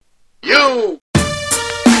go!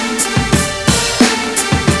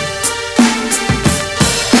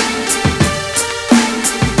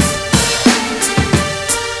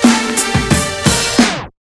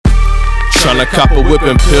 Tryna cop a whip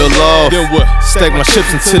and peel off. Then what? Stack my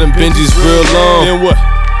chips until them Benjis real long. Then what?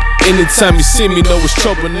 Anytime you see me, know it's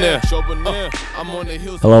trouble now. I'm on the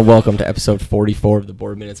hills. Hello and welcome to episode 44 of the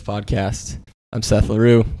Board Minutes podcast. I'm Seth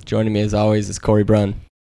LaRue. Joining me as always is Cory Brunn.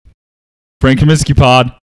 Frank Kaminsky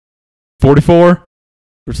pod. 44.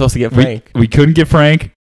 We're supposed to get Frank. We couldn't get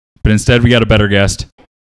Frank, but instead we got a better guest.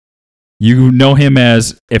 You know him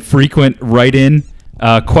as a frequent write-in,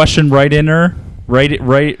 question write-inner.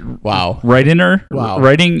 Wow. Write-inner? Wow.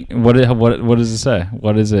 Writing, what does it say?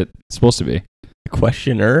 What is it supposed to be?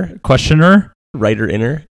 Questioner?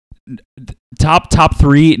 Writer-inner? Top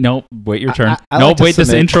three. Nope. Wait your turn.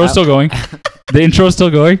 This intro's still going. The intro's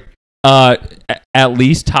still going. At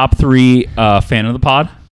least top three fan of the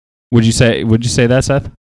pod. Would you say that, Seth?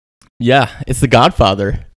 Yeah, it's the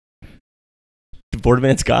Godfather. The Board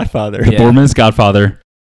Minutes Godfather. The Board Minutes Godfather.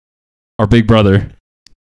 Our big brother.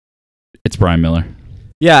 It's Brian Miller.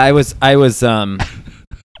 Yeah, I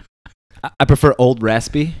prefer old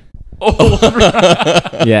Raspy.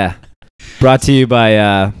 Yeah. Brought to you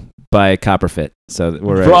by Copperfit. So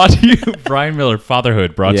we're brought to you Brian Miller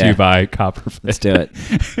Fatherhood brought to you by Copperfit. Let's do it.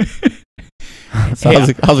 So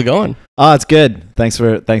how's it going? Oh, it's good. Thanks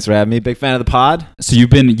for having me. Big fan of the pod. So you've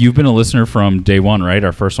been a listener from day one, right?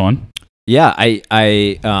 Our first one. Yeah, I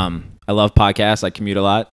love podcasts. I commute a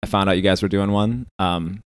lot. I found out you guys were doing one.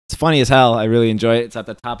 It's funny as hell. I really enjoy it. It's at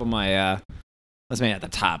the top of my let's say at the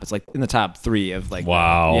top. It's like in the top 3 of like.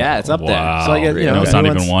 Wow. Yeah, it's up there. So I get, it's not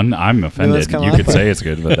even one. I'm offended. You could say it's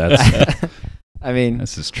good, but that's. I mean,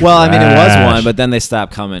 this is trash. Well, I mean, it was one, but then they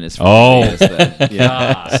stopped coming. As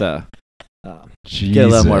yeah. So get a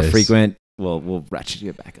little more frequent. We'll ratchet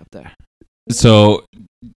you back up there. So,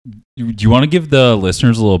 do you want to give the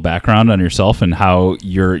listeners a little background on yourself and how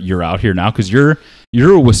you're out here now? Because you're a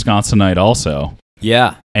Wisconsinite also.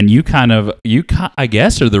 Yeah. And you I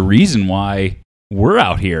guess are the reason why we're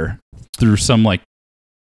out here through some I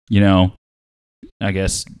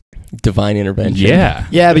guess divine intervention. Yeah.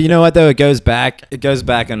 Yeah, but you know what though? It goes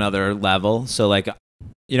back another level. So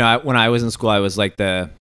when I was in school, I was like the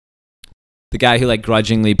guy who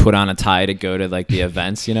grudgingly put on a tie to go to the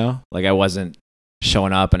events, I wasn't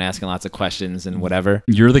showing up and asking lots of questions and whatever.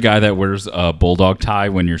 You're the guy that wears a bulldog tie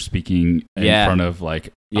when you're speaking in front of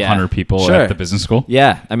 100 people at the business school.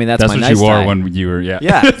 Yeah, I mean that's my what nice you wore tie. when you were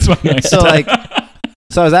That's my nice so tie.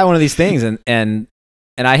 So I was at one of these things and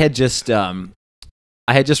I had just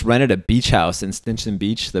rented a beach house in Stinson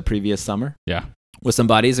Beach the previous summer. Yeah, with some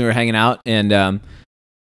buddies and we were hanging out and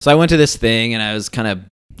so I went to this thing and I was kind of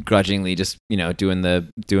grudgingly just doing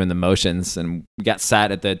the motions and we got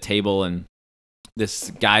sat at the table and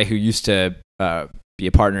this guy who used to be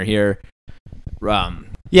a partner here so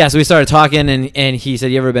we started talking and he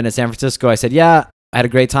said, "You ever been to San Francisco?" I said, "Yeah, I had a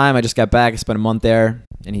great time. I just got back. I spent a month there."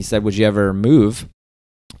 And he said, "Would you ever move?"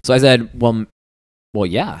 So I said, well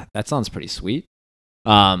yeah, that sounds pretty sweet.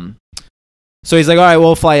 So he's like, "All right,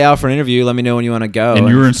 we'll fly out for an interview. Let me know when you want to go." And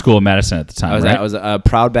you were in school at Madison at the time, right? I was a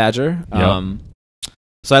proud Badger. Yep.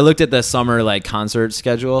 So I looked at the summer concert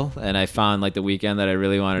schedule and I found the weekend that I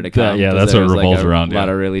really wanted to come. Yeah, that's what it revolves around. A lot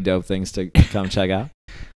of really dope things to come check out.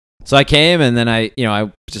 So I came and then I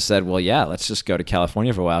just said, well, yeah, let's just go to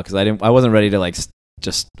California for a while because I wasn't ready to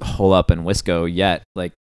just hole up in Wisco yet.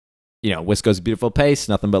 Wisco's a beautiful place,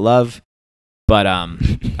 nothing but love. But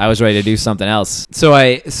I was ready to do something else. So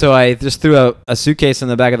I just threw a suitcase in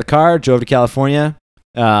the back of the car, drove to California.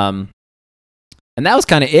 And that was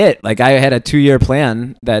kind of it. I had a 2-year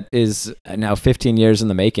plan that is now 15 years in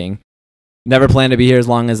the making. Never planned to be here as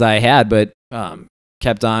long as I had, but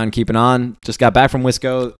kept on keeping on. Just got back from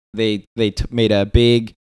Wisco. They made a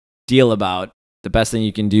big deal about the best thing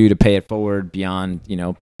you can do to pay it forward beyond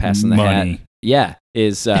passing the money. hat. Yeah,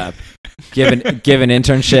 is giving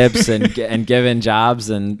internships and giving jobs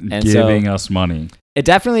and giving us money. It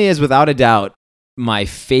definitely is without a doubt my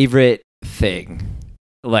favorite thing.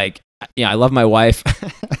 I love my wife,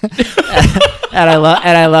 and I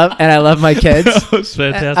love my kids. That was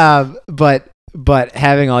fantastic. But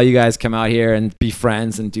having all you guys come out here and be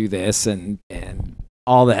friends and do this and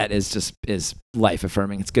all that is life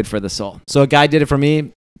affirming. It's good for the soul. So a guy did it for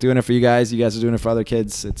me, doing it for you guys. You guys are doing it for other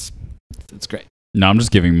kids. It's great. No, I'm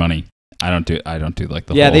just giving money. I don't do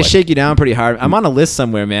the they shake you down pretty hard. I'm on a list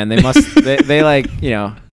somewhere, man. They must they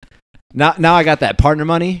Now I got that partner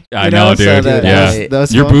money. I know, dude.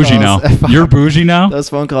 Those you're bougie now. You're bougie now. Those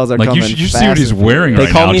phone calls are like coming. You see what he's wearing They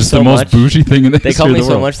right call now. me Just so the most much. bougie thing in the They call history me of the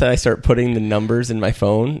so world. much that I start putting the numbers in my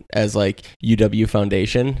phone as like UW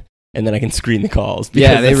Foundation, and then I can screen the calls.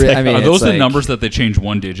 Yeah, Are those the numbers that they change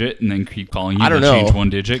one digit and then keep calling you? I don't and know. Change one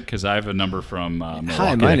digit because I have a number from Milwaukee.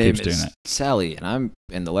 Hi, my name doing is it. Sally, and I'm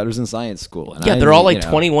in the Letters in Science school. And Yeah, they're all like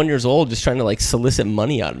 21 years old, just trying to like solicit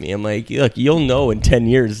money out of me. I'm like, look, you'll know in 10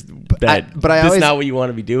 years that this is not what you want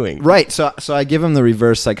to be doing. Right. So I give them the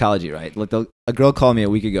reverse psychology, right? Like a girl called me a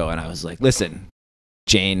week ago, and I was like, listen,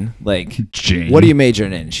 Jane, what are you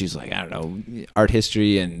majoring in? She's like, I don't know, art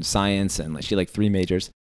history and science, and like she like 3 majors.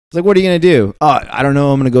 I was like, what are you gonna do? Oh, I don't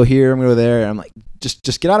know. I'm gonna go here. I'm gonna go there. And I'm like,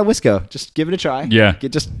 just get out of Wisco. Just give it a try. Yeah.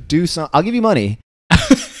 Just do some. I'll give you money.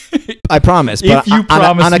 I promise. But If you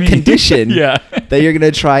promise on a me. condition Yeah. that you're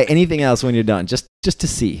gonna try anything else when you're done, just to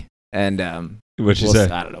see. And What'd she say?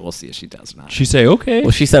 I don't know. We'll see if she does or not. She say okay.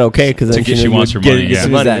 Well, she said okay because then she wants her get money, yeah.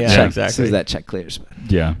 some money. That Yeah, check, exactly. As soon as that check clears.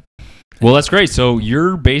 Yeah. Well, that's great. So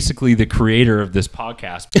you're basically the creator of this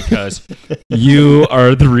podcast because you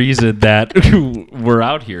are the reason that we're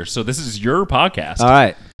out here. So this is your podcast. All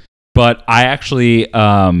right. But I actually,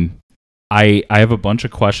 I have a bunch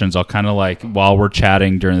of questions. I'll kind of like, while we're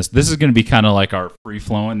chatting during this is going to be kind of like our free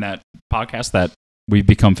flowing that podcast that we've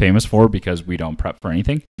become famous for because we don't prep for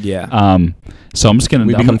anything. Yeah. So I'm just going to.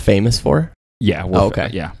 We become famous for? Yeah.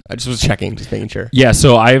 Okay. Yeah. I just was checking, just making sure. Yeah.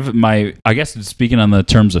 So I guess speaking on the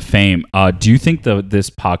terms of fame, do you think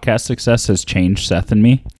this podcast success has changed Seth and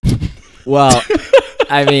me? Well,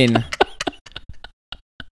 I mean,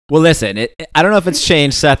 listen, I don't know if it's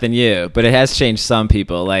changed Seth and you, but it has changed some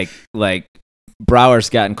people. Like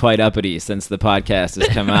Brower's gotten quite uppity since the podcast has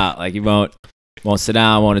come out. Like he won't sit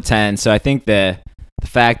down, won't attend. So I think the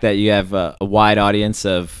fact that you have a wide audience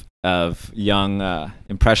of young,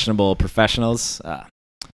 impressionable professionionals,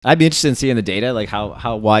 I'd be interested in seeing the data, like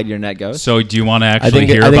how wide your net goes. So do you want to actually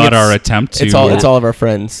hear about our attempt to? It's all of our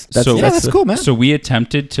friends. That's cool, man. So we've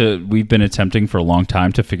been attempting for a long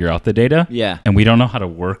time to figure out the data. Yeah. And we don't know how to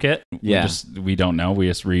work it. Yeah. We don't know. We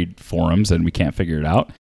just read forums and we can't figure it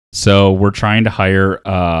out. So we're trying to hire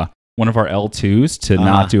one of our L2s to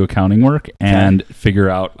not do accounting work and figure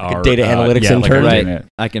out our data analytics intern. Right.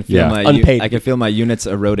 I can feel unpaid. I can feel my units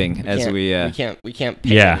eroding as we can't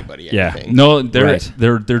pay anybody anything. No, they're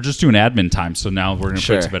just doing admin time. So now we're gonna put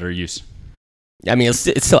it to better use. I mean, it's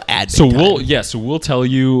still admin. So we'll tell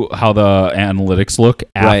you how the analytics look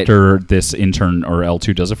after this intern or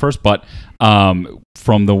L2 does it first. But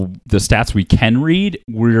from the stats we can read,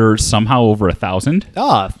 we're somehow over 1,000.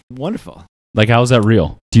 Oh, wonderful. Like, how is that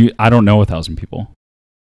real? I don't know 1,000 people.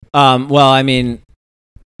 Well, I mean,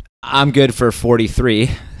 I'm good for 43.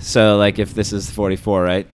 So, like, if this is 44,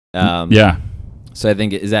 right? Yeah. So I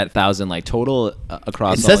think is that 1,000 like total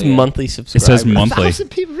across? It says monthly subscribers. It says monthly. 1,000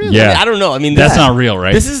 people, really? Yeah. I don't know. I mean, that's not real,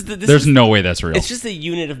 right? There's no way that's real. It's just a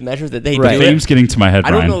unit of measure that they do. Fame's getting to my head, I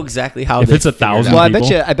Brian. don't know exactly how. If it's 1,000, well, I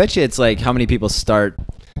bet you it's like how many people start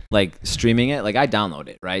like streaming it. Like I download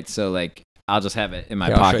it, right? So like I'll just have it in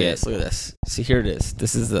my pocket. Look at this. See, here it is.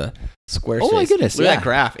 This is the Squarespace. Oh my goodness! Look at that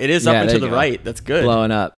graph. It is up and to the right. That's good.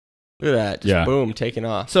 Blowing up. Look at that. Just boom, taking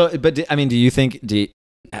off. So, but I mean, do you think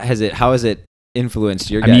how has it influenced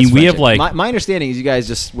your guys' I mean, we friendship? have like my understanding is you guys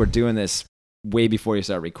just were doing this way before you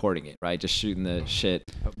started recording it, right? Just shooting the shit,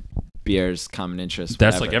 beers, common interests.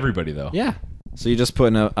 That's whatever. like everybody though. Yeah. So you're just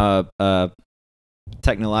putting a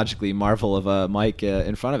technologically marvel of a mic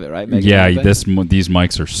in front of it, right? These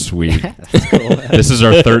mics are sweet. That's cool, man. This is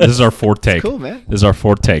our fourth take. That's cool, man. This is our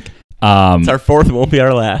fourth take. It's our fourth. It won't be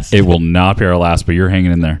our last. It will not be our last, but you're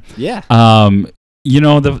hanging in there. Yeah. You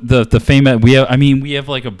know, the fame that we have, I mean, we have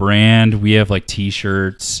like a brand, we have like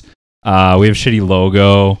t-shirts, we have a shitty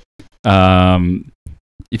logo.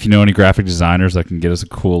 If you know any graphic designers that can get us a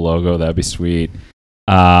cool logo, that'd be sweet.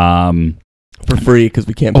 For free, because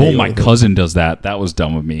we can't pay you my anything. cousin does that. That was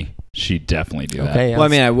dumb of me. She'd definitely do that. Okay, well, I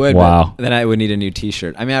mean, I would. Wow. But then I would need a new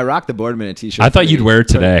T-shirt. I mean, I rock the Boardman T-shirt. I thought you'd wear it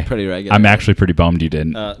today. Pretty regular. I'm actually pretty bummed you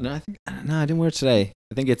didn't. No, I didn't wear it today.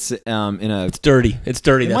 I think it's in a. It's dirty. It's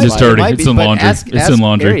dirty. It's dirty. It's in laundry. It's in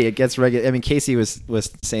laundry. Harry, it gets regular. I mean, Casey was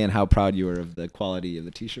saying how proud you were of the quality of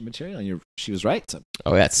the T-shirt material, and she was right. So.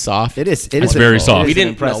 Oh, that's soft. It is. It's very soft. We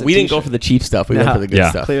didn't go for the cheap stuff. We went for the good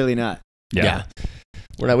stuff. Clearly not. Yeah.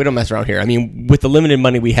 We don't mess around here. I mean, with the limited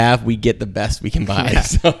money we have, we get the best we can buy. Yeah.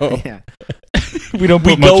 So we don't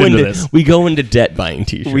put much into this. We go into debt buying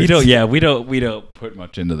t-shirts. We don't put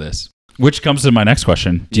much into this. Which comes to my next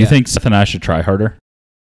question. Do you think Seth and I should try harder?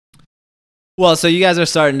 Well, so you guys are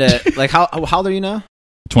starting to like how old are you now?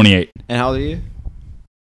 28. And how old are you?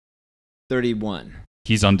 31.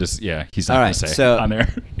 He's not gonna say on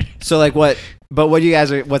there. So like what you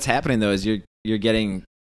guys are, what's happening though is you're getting,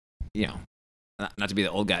 not to be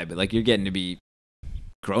the old guy, but like you're getting to be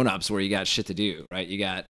grown-ups where you got shit to do, right?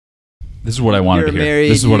 This is what I wanted to hear.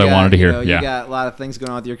 Married, this is what I wanted to hear. You got a lot of things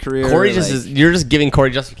going on with your career. Corey you're just giving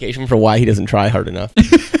Corey justification for why he doesn't try hard enough.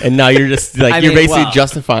 And now you're just like, you're basically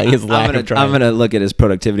justifying his lack of trying. I'm going to look at his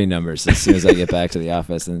productivity numbers as soon as I get back to the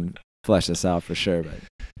office and flesh this out for sure. But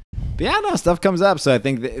yeah, no, stuff comes up. So I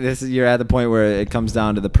think you're at the point where it comes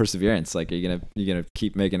down to the perseverance. Like you're gonna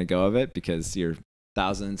keep making a go of it because you're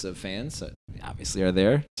thousands of fans that obviously are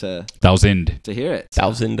there to hear it. So.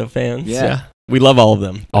 Thousand of fans. Yeah. We love all of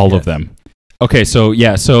them. All of them. Okay, so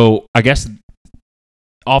I guess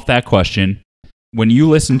off that question, when you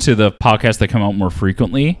listen to the podcasts that come out more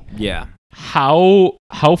frequently, how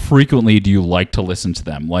frequently do you like to listen to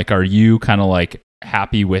them? Like, are you kind of like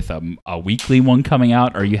happy with a weekly one coming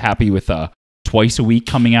out? Are you happy with a twice a week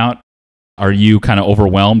coming out? Are you kind of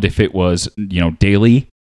overwhelmed if it was, daily?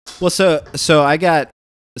 Well, so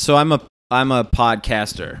I'm a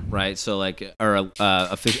podcaster, right? So like, or a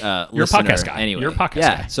you're a podcast guy. Anyway, you're a podcast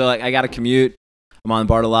guy. So like, I got to commute. I'm on the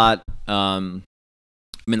BART a lot. I'm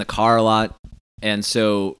in the car a lot, and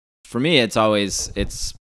so for me, it's always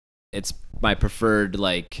it's my preferred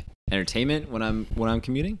like entertainment when I'm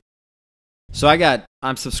commuting. So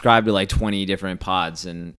I'm subscribed to like 20 different pods,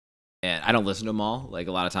 and I don't listen to them all. Like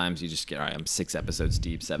a lot of times, you just get, all right, I'm 6 episodes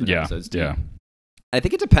deep, 7 episodes deep. Yeah. I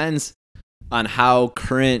think it depends on how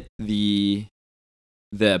current the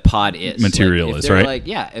pod is. Material is, right? Like,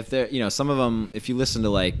 yeah, if they're, some of them, if you listen to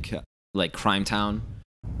like Crime Town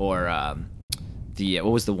or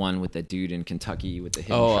what was the one with the dude in Kentucky with the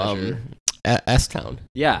hidden treasure? S-Town.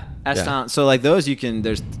 Yeah, S-Town. Yeah. So like those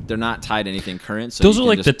they're not tied to anything current. So those are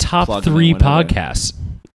like the top 3 podcasts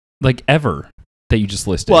like ever that you just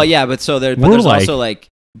listed. Well, yeah, but there's also like,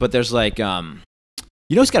 but there's like,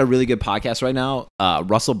 who's got a really good podcast right now?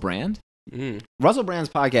 Russell Brand. Russell Brand's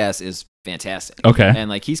podcast is fantastic. Okay. And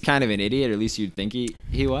like he's kind of an idiot, or at least you'd think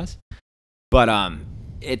he was. But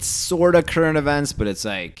it's sort of current events, but it's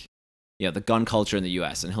like, the gun culture in the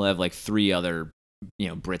US, and he'll have like 3 other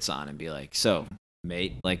Brits on and be like, so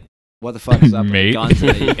mate, like what the fuck is up with guns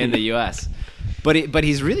in the US? But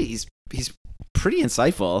he's pretty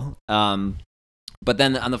insightful. But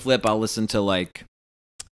then on the flip, I'll listen to like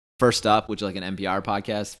First Up, which is like an NPR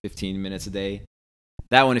podcast, 15 minutes a day.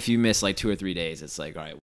 That one, if you miss like 2 or 3 days, it's like, all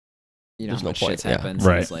right, there's how much shit's happened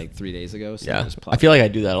since like 3 days ago. So I feel like I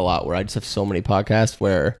do that a lot, where I just have so many podcasts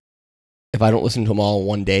where if I don't listen to them all in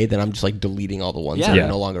one day, then I'm just like deleting all the ones that are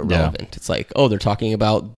no longer relevant. It's like, oh, they're talking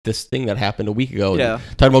about this thing that happened a week ago. Yeah.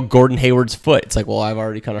 Talking about Gordon Hayward's foot. It's like, well, I've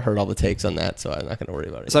already kind of heard all the takes on that, so I'm not going to worry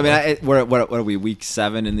about it. So I mean, what are we, week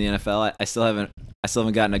 7 in the NFL? I still haven't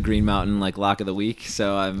gotten a Green Mountain like lock of the week.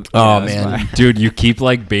 So I'm. Oh man, dude, you keep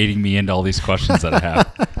like baiting me into all these questions that I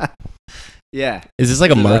have. Yeah. Is this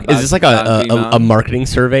like a marketing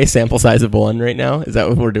survey, sample size of 1 right now? Is that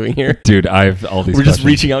what we're doing here? Dude, I've all these. We're just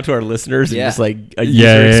reaching out to our listeners and just like a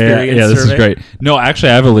user experience survey. This is great. No, actually,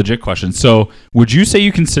 I have a legit question. So, would you say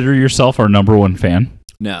you consider yourself our number 1 fan?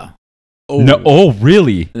 No. Oh. No. Oh,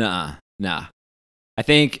 really? Nah. I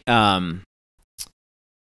think College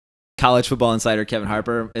Football Insider Kevin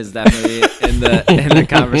Harper is definitely in the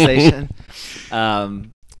conversation.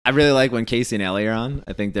 I really like when Casey and Allie are on.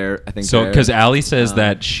 I think so, because Allie says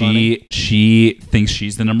that she thinks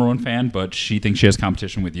she's the number 1 fan, but she thinks she has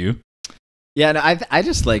competition with you. Yeah, no, I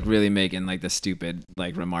just like really making like the stupid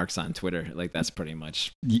like remarks on Twitter. Like that's pretty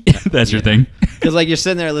much that's your thing. Because like you're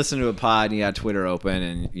sitting there listening to a pod and you got Twitter open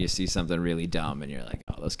and you see something really dumb and you're like,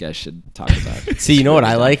 oh, those guys should talk about it. See, you know what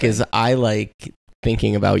I like is I like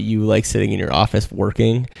thinking about you like sitting in your office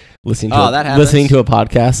working, listening to a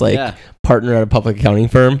podcast, like partner at a public accounting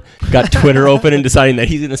firm, got Twitter open and deciding that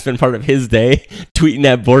he's going to spend part of his day tweeting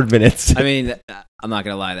at board minutes. I mean, I'm not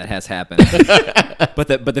going to lie, that has happened. but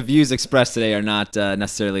the views expressed today are not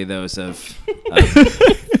necessarily those of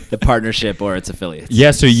the partnership or its affiliates.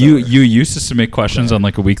 Yeah, so you used to submit questions on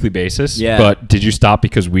like a weekly basis, but did you stop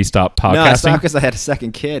because we stopped podcasting? No, I stopped because I had a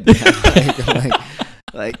second kid.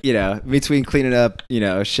 Like, between cleaning up,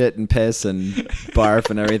 shit and piss and barf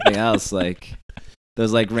and everything else, like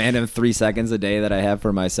those like random 3 seconds a day that I have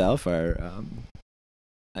for myself are,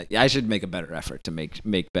 I should make a better effort to make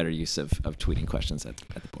better use of tweeting questions at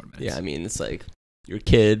the board minutes. Yeah, I mean, it's like your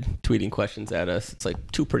kid tweeting questions at us. It's like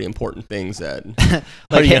 2 pretty important things that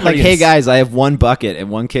hey guys, I have 1 bucket and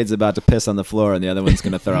 1 kid's about to piss on the floor and the other one's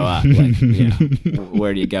going to throw up. Like,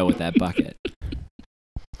 where do you go with that bucket?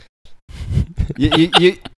 You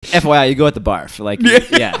FYI, you go at the barf. Like,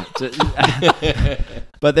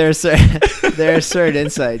 But there are certain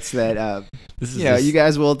insights that you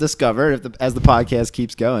guys will discover as the podcast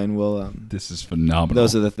keeps going. This is phenomenal.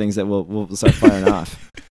 Those are the things that we'll start firing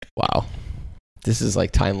off. Wow, this is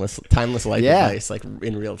like timeless life advice, like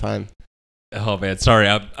in real time. Oh man, sorry.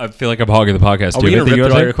 I feel like I'm hogging the podcast. Are we gonna rip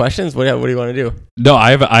through all your questions? What do you want to do? No,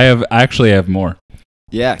 I have more.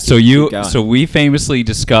 Yeah. So we famously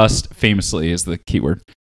discussed. Famously is the keyword.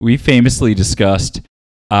 We famously discussed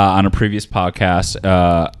on a previous podcast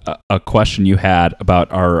a question you had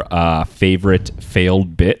about our favorite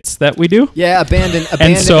failed bits that we do. Yeah,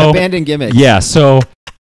 abandoned gimmicks. Yeah. So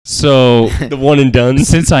the one and done.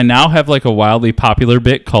 Since I now have like a wildly popular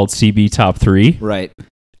bit called CB Top 3. Right.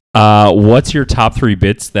 What's your top 3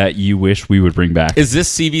 bits that you wish we would bring back? Is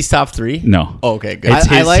this CB's top 3? No. Oh, okay, good. It's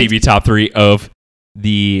his CB top 3 of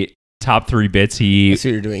the top 3 bits he... That's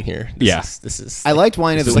what you're doing here. This is. I liked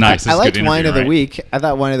Wine of the Week. Nice. I liked Wine of the Week. I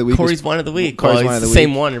thought Wine of the Week Cory's Wine of the Week. Cory's Wine of the Week.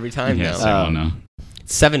 Same one every time now. Same one now.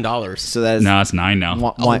 $7. So that is... No, it's $9 now.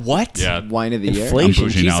 What? Yeah. Wine of the year? Inflation.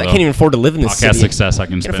 Jeez, I can't even afford to live in this city. Podcast success, I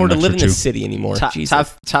can can't spend afford to live in $2. this city anymore.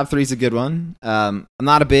 Top 3 is a good one. I'm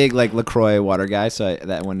not a big LaCroix water guy, so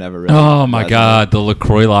that one never really... Oh my God, the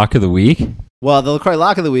LaCroix Lock of the Week? Well, the LaCroix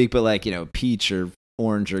Lock of the Week, but peach or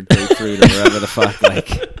orange or grapefruit or whatever the fuck.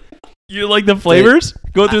 You like the flavors?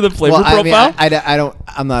 Go through the flavor profile? I don't.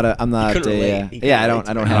 I'm not. I don't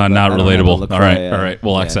have. Not relatable. All right.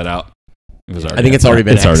 We'll X that out. I think it's already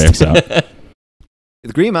been. It's already X'd out.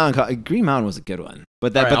 The Green Mountain was a good one,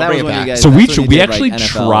 but that was when you guys. So we actually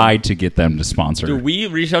tried to get them to sponsor. Dude, we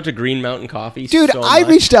reached out to Green Mountain Coffee. Dude, I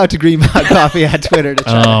reached out to Green Mountain Coffee on Twitter to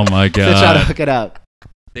try. Oh my God! To try to hook it up.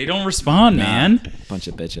 They don't respond, man. Bunch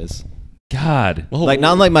of bitches. God.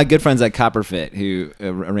 Not unlike my good friends at Copperfit who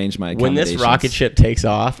arranged my accommodations. When this rocket ship takes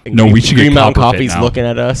off and we should Green get Mountain Copperfit Coffee's now. looking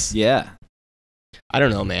at us. Yeah. I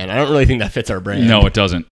don't know, man. I don't really think that fits our brand. No, it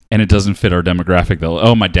doesn't. And it doesn't fit our demographic, though.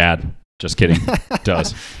 Oh, my dad. Just kidding. It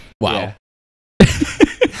does. Wow. Yeah.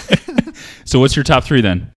 So what's your top 3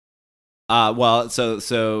 then?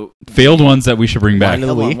 So failed ones that we should bring back.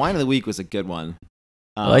 Wine of the Week was a good one.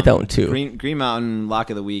 I like that one too. Green Mountain Lock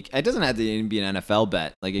of the Week. It doesn't have to even be an NFL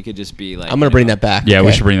bet. It could just be I'm gonna bring that back. Yeah,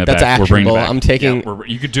 we should bring that back. That's actionable. We're bringing it back. I'm taking. Yeah,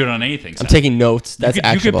 you could do it on anything. I'm taking notes. That's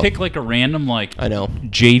actionable. You could pick a random I know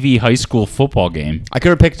JV high school football game. I could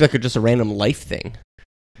have picked just a random life thing.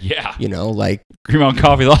 Yeah. Green Mountain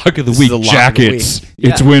Coffee Lock of the Week. Jackets. Of the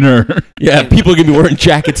week. It's winter. Yeah, people are gonna be wearing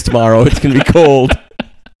jackets tomorrow. It's gonna be cold.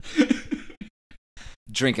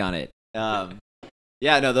 Drink on it.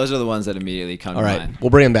 Yeah, no, those are the ones that immediately come to mind. We'll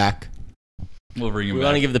bring them back. We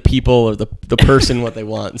want to give the people or the person what they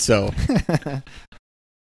want. So, all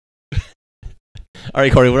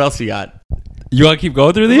right, Cory, what else you got? You want to keep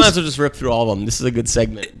going through these? Might as well just rip through all of them. This is a good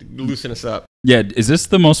segment. Loosen us up. Yeah, is this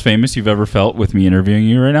the most famous you've ever felt with me interviewing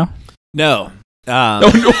you right now? No.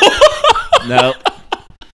 No.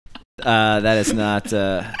 That is not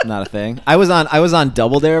a thing. I was on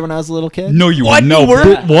Double Dare when I was a little kid. No, you weren't. No,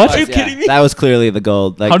 what? Are you kidding me? That was clearly the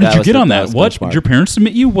gold. How did you get on that? What? Did your parents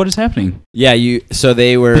submit you? What is happening? Yeah, so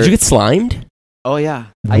they were. Did you get slimed? Oh yeah,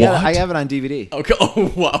 what? I have it on DVD. Okay.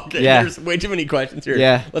 Oh wow. Okay. Yeah. There's way too many questions here.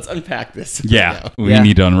 Yeah. Let's unpack this. Yeah. We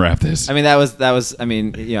need to unwrap this. I mean, that was. I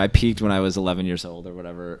mean, I peaked when I was 11 years old or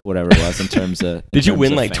whatever it was in terms of. Did you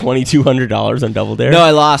win like $2,200 on Double Dare? No, I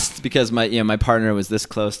lost because my partner was this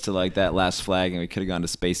close to that last flag, and we could have gone to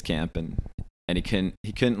space camp, and he couldn't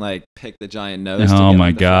pick the giant nose. Oh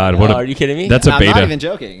my God! Are you kidding me? That's a beta. I'm not even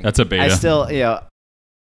joking. That's a beta. I still,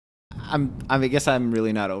 I guess I'm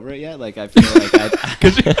really not over it yet. I feel like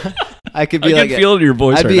I could be I can feel it in your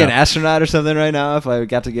voice. I'd right be now. an astronaut or something right now if I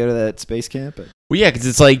got to go to that space camp. But. Well, yeah, because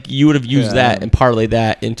it's like you would have used that and parlay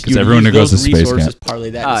that into. Because everyone who goes to space camp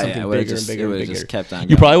parlay that into something bigger and bigger and bigger. Just kept on going.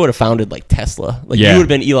 You probably would have founded Tesla. You would have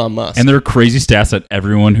been Elon Musk. And there are crazy stats that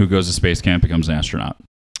everyone who goes to space camp becomes an astronaut.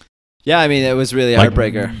 Yeah, I mean it was really a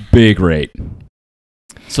heartbreaker. Big rate.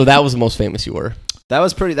 So that was the most famous you were. That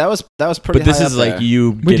was pretty. But this is like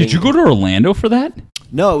you. Wait, did you go to Orlando for that?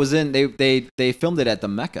 No, it was in. They filmed it at the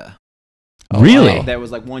Mecca. Oh, really? Wow. There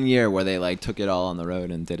was 1 year where they took it all on the road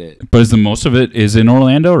and did it. But is the most of it is in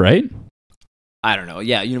Orlando, right? I don't know.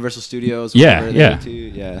 Yeah, Universal Studios.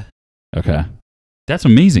 Yeah. Okay, that's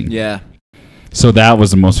amazing. Yeah. So that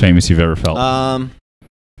was the most famous you've ever felt.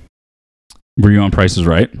 Were you on Price is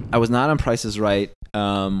Right? I was not on Price is Right.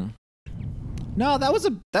 No, that was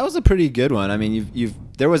a pretty good one. I mean,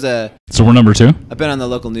 there was a. So we're number 2. I've been on the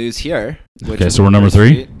local news here. Okay, so we're number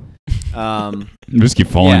 3. We just keep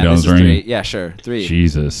falling down this ring. Yeah, sure. 3.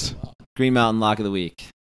 Jesus. Green Mountain Lock of the Week.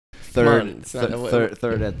 Third at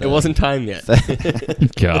the. It wasn't time yet.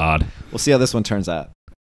 God. We'll see how this one turns out.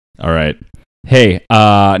 All right. Hey,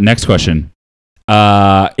 next question.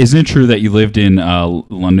 Isn't it true that you lived in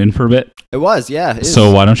London for a bit? It was, yeah. So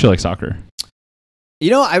why don't you like soccer?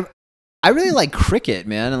 I really like cricket,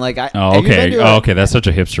 man, and like I. Oh, okay. Okay, that's such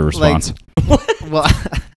a hipster response.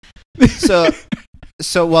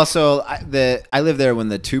 I lived there when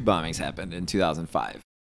the tube bombings happened in 2005,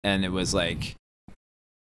 and it was like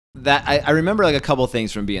that. I remember like a couple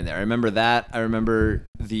things from being there. I remember that. I remember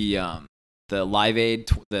the Live Aid.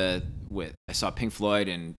 I saw Pink Floyd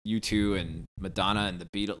and U2 and Madonna and the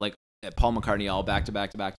Beatles, like Paul McCartney, all back to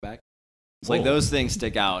back to back to back. It's like those things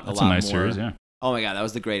stick out that's a lot a nice more. Series, yeah. Oh my god, that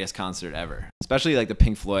was the greatest concert ever. Especially like the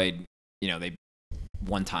Pink Floyd, they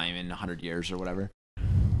one time in 100 years or whatever.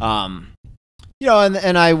 And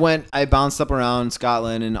I bounced up around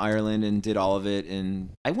Scotland and Ireland and did all of it, and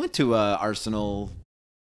I went to Arsenal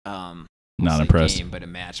not impressed game, but a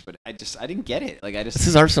match, but I didn't get it. Like this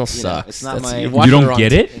is Arsenal sucks. It's not my. You don't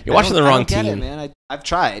get it. You're watching the wrong team, get it, man. I've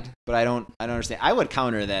tried, but I don't understand. I would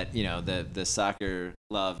counter that. The soccer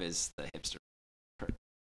love is the hipster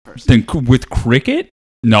person. Then with cricket,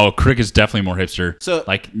 no, cricket's definitely more hipster. So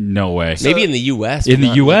like, no way. Maybe in the U.S. In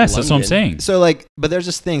the U.S., that's what I'm saying. So like, but there's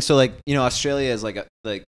this thing. So like, Australia is like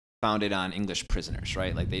founded on English prisoners,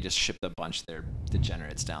 right? Like they just shipped a bunch of their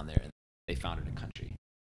degenerates down there, and they founded a country.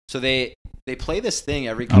 So they play this thing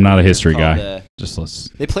every couple I'm not a years history guy.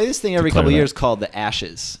 They play this thing every couple of years called the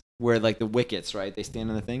Ashes, where like the wickets, right? They stand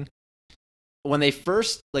on the thing. When they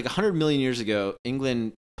first, like 100 million years ago,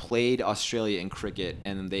 England played Australia in cricket,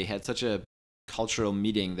 and they had such a cultural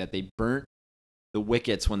meeting that they burnt the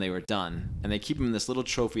wickets when they were done, and they keep them in this little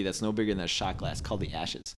trophy that's no bigger than a shot glass called the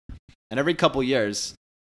Ashes. And every couple years,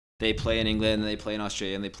 they play in England, and they play in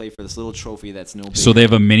Australia, and they play for this little trophy that's no bigger. So they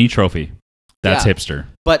have a mini trophy. That's hipster.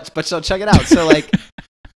 But so check it out. So like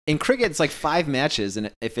in cricket, it's like 5 matches,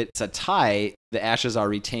 and if it's a tie, the Ashes are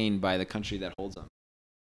retained by the country that holds them.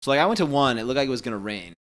 So like I went to one, it looked like it was going to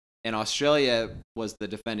rain, and Australia was the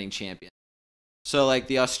defending champion. So like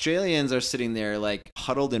the Australians are sitting there like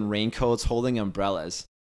huddled in raincoats, holding umbrellas,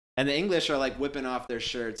 and the English are like whipping off their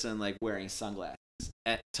shirts and like wearing sunglasses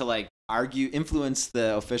to like influence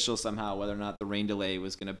the officials somehow whether or not the rain delay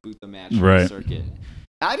was going to boot the match from the circuit.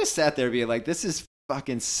 I just sat there being like, this is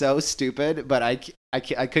fucking so stupid, but I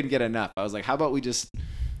couldn't get enough. I was like, how about we just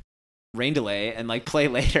rain delay and like play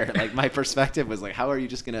later? Like my perspective was like, how are you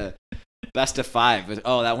just gonna best of 5? But,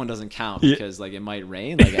 that one doesn't count because like it might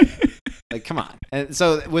rain. Like come on. And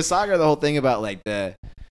so with soccer, the whole thing about like the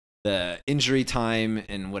injury time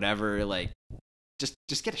and whatever, like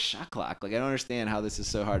just get a shot clock. Like I don't understand how this is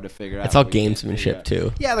so hard to figure out. It's all gamesmanship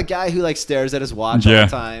too. Yeah, the guy who like stares at his watch all the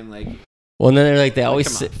time, like. Well, and then they're like,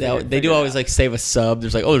 they do always like save a sub.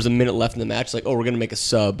 There's like, there's a minute left in the match. Like, we're gonna make a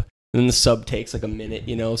sub, and then the sub takes like a minute,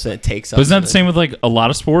 so it takes. But isn't that the same with like a lot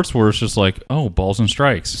of sports where it's just like, balls and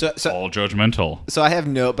strikes, so all judgmental. So I have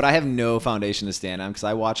no foundation to stand on because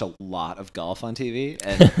I watch a lot of golf on TV,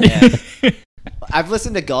 and I've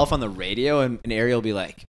listened to golf on the radio, and Ariel will be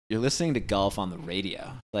like, "You're listening to golf on the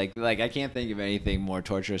radio." Like I can't think of anything more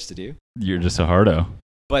torturous to do. You're just a hardo.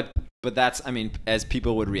 But that's, as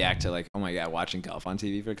people would react to like, oh my God, watching golf on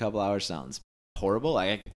TV for a couple hours sounds horrible.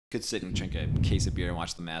 I could sit and drink a case of beer and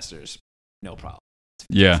watch the Masters, no problem.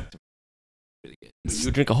 Yeah. Really good. You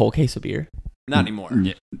would drink a whole case of beer? Not anymore.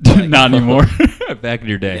 Yeah. Not anymore. Back in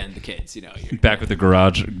your day. And the kids, Back with the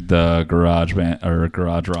garage band or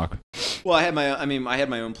garage rock. Well, I had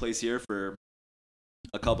my own place here for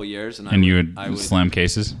a couple years, and I would slam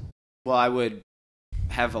cases. Well, I would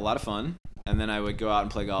have a lot of fun. And then I would go out and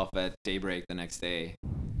play golf at daybreak the next day.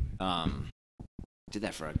 Did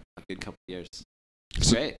that for a good couple of years.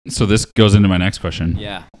 Great. So this goes into my next question.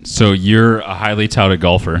 Yeah. So you're a highly touted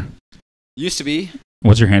golfer. Used to be.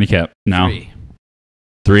 What's your handicap now?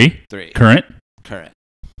 3. 3? Current.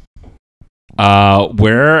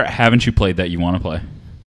 Where haven't you played that you want to play?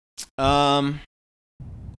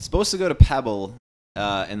 Supposed to go to Pebble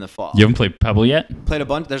in the fall. You haven't played Pebble yet? Played a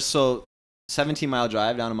bunch. There's 17-mile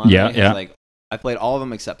drive down to Monterey. Yeah. Like I played all of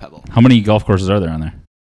them except Pebble. How many golf courses are there on there?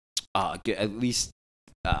 At least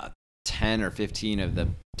 10 or 15 of the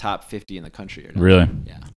top 50 in the country. Really?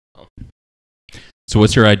 Yeah. So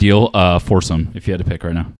what's your ideal foursome if you had to pick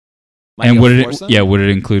right now? Would it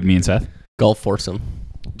include me and Seth? Golf foursome.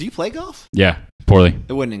 Do you play golf? Yeah, poorly.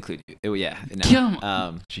 It wouldn't include you.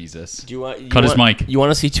 Jesus. Do you want his mic? You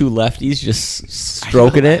want to see 2 lefties just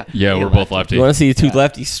stroking it? Yeah, we're both lefties. You want to see 2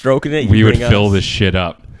 lefties stroking it? We would fill this shit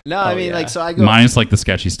up. No, so I go. Minus like the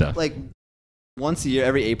sketchy stuff. Like once a year,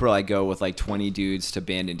 every April, I go with like 20 dudes to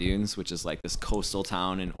Bandon Dunes, which is like this coastal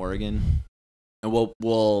town in Oregon, and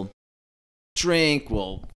we'll drink,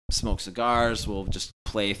 we'll smoke cigars. We'll just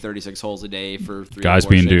play 36 holes a day for 3 guys or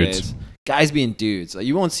 4 being days. dudes. Guys being dudes.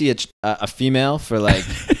 You won't see a female for like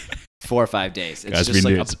 4 or 5 days. It's just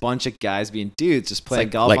like dudes. A bunch of guys being dudes just playing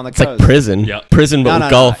golf on the coast. It's like prison. Yep. Prison, but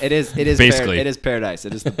with golf. No. It is basically. It is paradise.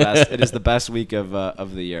 It is the best. It is the best week of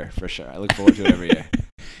the year for sure. I look forward to it every year.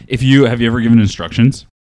 Have you ever given instructions?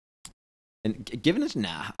 And given it,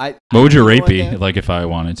 nah. What would your rate be? Like if I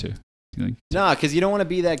wanted to. No, because you don't want to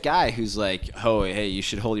be that guy who's like, oh, hey, you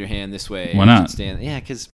should hold your hand this way. Why not? Stand. Yeah,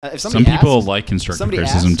 because if some people like constructive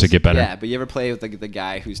criticism to get better. Yeah, but you ever play with the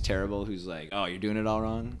guy who's terrible, who's like, oh, you're doing it all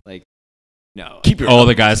wrong? Like, no.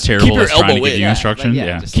 The guy's terrible that's trying to give you instruction? Like,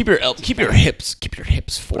 yeah. Keep your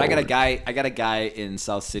hips forward. But I got a guy in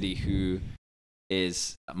South City who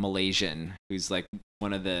is Malaysian, who's like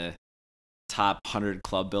one of the top 100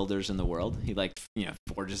 club builders in the world. He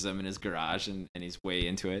forges them in his garage and he's way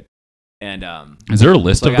into it. And is there a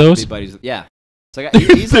list of those? Yeah. So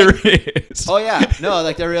he's there is. Oh yeah, no,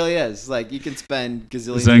 like there really is. Like you can spend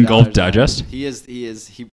gazillions. Is that in Golf Digest? He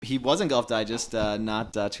was in Golf Digest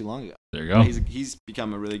not too long ago. There you go. He's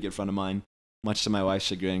become a really good friend of mine, much to my wife's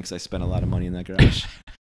chagrin because I spent a lot of money in that garage.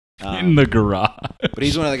 In the garage. But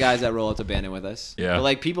he's one of the guys that roll up to Bandit with us. Yeah. But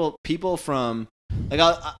like people from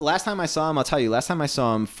last time I saw him, I'll tell you. Last time I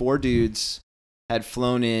saw him, 4 dudes had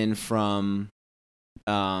flown in from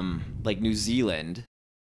New Zealand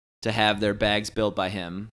to have their bags built by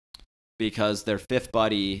him because their 5th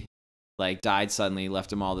buddy died suddenly,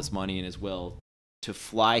 left him all this money in his will to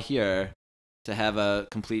fly here to have a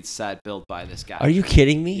complete set built by this guy. Are you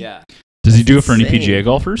kidding me? Yeah. Does he do it for any PGA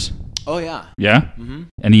golfers? Oh yeah. Yeah. Mm-hmm.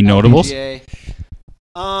 Any notables? PGA.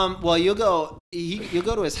 Well, you'll go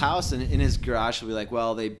to his house and in his garage he'll be like,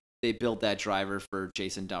 well, they built that driver for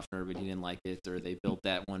Jason Duffner, but he didn't like it, or they built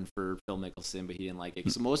that one for Phil Mickelson, but he didn't like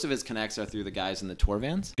it. So most of his connects are through the guys in the tour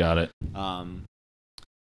vans. Got it.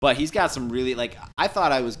 But he's got some really I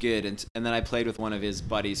thought I was good, and then I played with one of his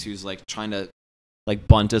buddies who's trying to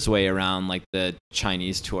bunt his way around the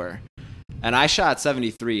Chinese tour, and I shot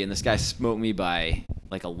 73, and this guy smoked me by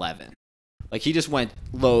 11. He just went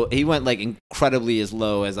low. He went incredibly as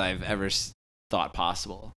low as I've ever thought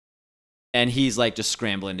possible. And he's just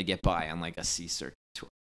scrambling to get by on a C circuit tour.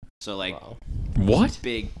 So wow. What?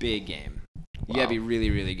 Big game. You Wow. gotta be really,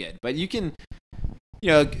 really good. But you can,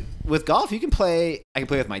 with golf, you can play. I can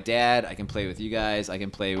play with my dad. I can play with you guys. I can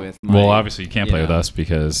play with well, obviously you can't play with us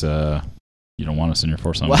because you don't want us in your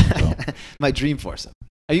foursome. So. My dream foursome.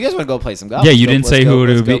 Oh, you guys want to go play some golf? Yeah, you didn't say who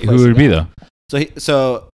it would be though.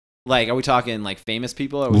 So are we talking famous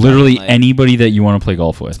people? Or are we literally talking, anybody that you want to play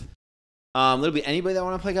golf with. Literally anybody that I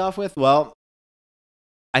want to play golf with. Well,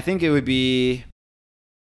 I think it would be,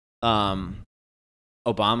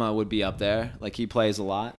 Obama would be up there. He plays a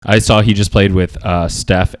lot. I saw he just played with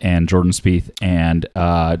Steph and Jordan Spieth and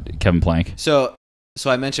Kevin Plank. So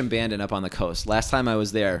I mentioned Bandon up on the coast. Last time I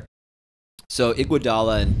was there, so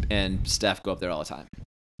Iguodala and Steph go up there all the time,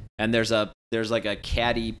 and there's a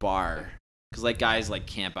caddy bar because guys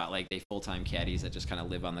camp out, they full-time caddies that just kind of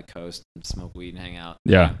live on the coast and smoke weed and hang out.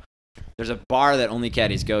 Yeah. There's a bar that only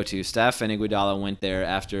caddies go to. Steph and Iguodala went there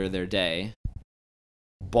after their day,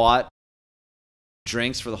 bought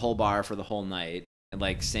drinks for the whole bar for the whole night, and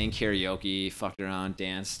sang karaoke, fucked around,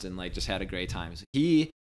 danced, and just had a great time. So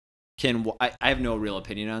he can. I have no real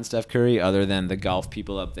opinion on Steph Curry other than the golf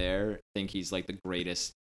people up there think he's the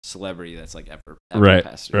greatest celebrity that's ever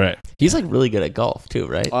passed through. Right. He's really good at golf too,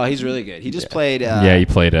 right? Oh, he's really good. He just played. He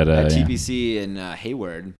played at TPC in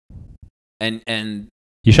Hayward, and.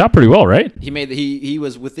 He shot pretty well, right? He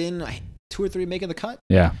was within 2 or 3 making the cut.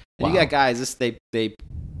 Yeah. And you got guys. They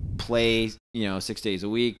play 6 days a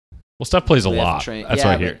week. Well, Steph plays a lot. That's what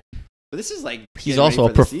I hear. But this is he's also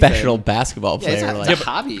a professional basketball player. It's a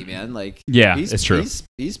hobby, man. It's true. But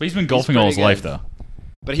he's been golfing all his life, though.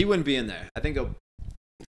 But he wouldn't be in there. I think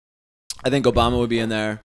Obama would be in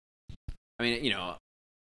there. I mean,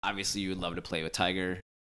 obviously you would love to play with Tiger.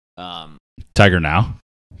 Tiger now.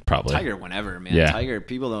 Probably. Tiger whenever, man. Yeah. Tiger,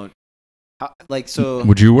 people don't so.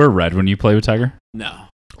 Would you wear red when you play with Tiger? No.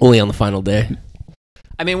 Only on the final day.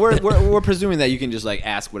 I mean, we're presuming that you can just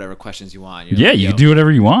ask whatever questions you want. You can do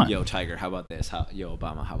whatever you want. Yo, Tiger, how about this? Yo,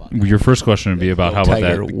 Obama, how about that? Your first question would be about how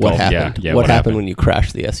Tiger, about that? What happened? Yeah, what happened when you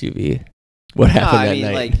crashed the SUV? What happened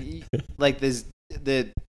that night? This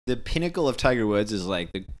the pinnacle of Tiger Woods is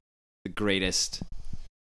the greatest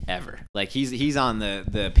ever. He's on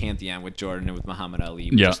the pantheon with Jordan and with Muhammad Ali.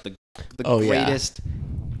 Yeah. Just the greatest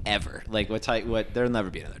ever. What there'll never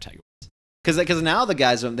be another Tiger Woods. Because now the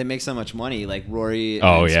guys, they make so much money, Rory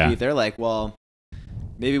and Spieth, they're well,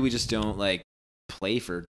 maybe we just don't play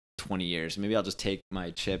for 20 years. Maybe I'll just take my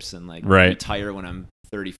chips and retire when I'm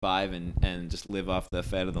 35 and just live off the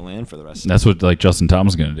fat of the land for the rest. That's what like Justin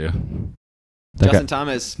Thomas is gonna do. Justin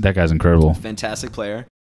Thomas, that guy's incredible. Fantastic player.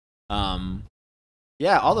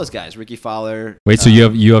 Yeah, all those guys. Ricky Fowler. Wait, so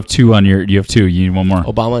you have two on your. You have two. You need one more.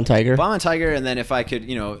 Obama and Tiger. And then if I could,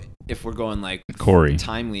 if we're going like Cory,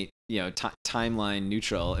 timeline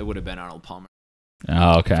neutral, it would have been Arnold Palmer.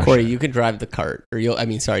 Oh, okay. Corey, you can drive the cart, or you'll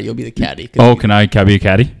be the caddy. Can I be a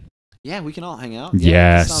caddy? Yeah, we can all hang out.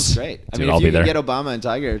 Yes, that sounds great. Dude, if I'll you be there. Get Obama and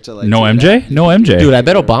Tiger to like no MJ. Dude, I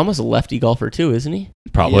bet Obama's a lefty golfer too, isn't he?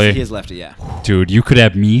 Probably. He is lefty, yeah. Dude, you could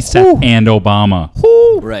have me, Seth, and Obama.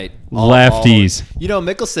 Right. Lefties.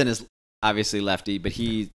 Mickelson is obviously lefty, but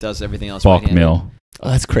he does everything else Fuck right-handed. Mill. Oh,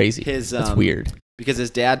 that's crazy. That's weird. Because his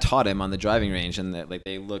dad taught him on the driving range, and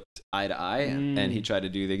they looked eye to eye, and he tried to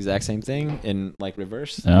do the exact same thing in like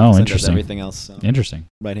reverse. Oh, interesting. Does everything else. Interesting.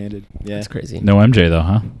 Right-handed. Yeah. That's crazy. No MJ though,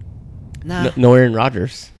 huh? Nah. No Aaron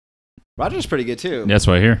Rodgers. Rodgers pretty good too. That's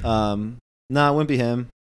what I hear. No, it wouldn't be him.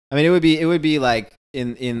 I mean, it would be like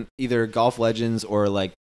in either golf legends or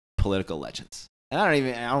like political legends. And I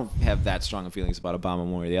don't have that strong of feelings about Obama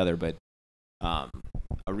one way or the other, but a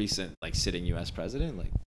recent like sitting U.S. president,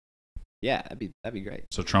 like, yeah, that'd be great.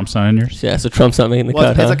 So Trump's not in yours? Yeah, so Trump's not making the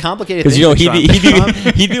cut. It's a complicated thing.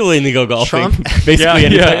 Because he'd be willing to go golfing. Trump,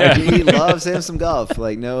 basically, yeah. He loves him some golf,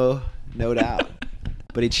 like no doubt.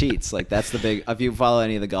 But he cheats. Like that's the big. If you follow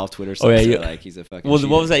any of the golf Twitter stuff, like he's a fucking. Well,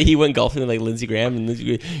 cheater. What was that? He went golfing with like Lindsey Graham, and Lindsey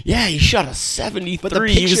Graham, yeah, he shot a 73. But the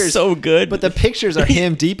pictures, he was so good. But the pictures are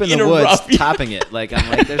him deep in the woods, topping it. Like I'm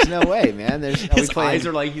like, there's no way, man. His eyes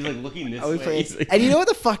are like he's like looking this way. And you know what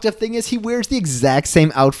the fucked up thing is? He wears the exact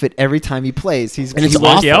same outfit every time he plays. It's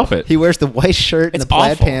the outfit. He wears the white shirt and the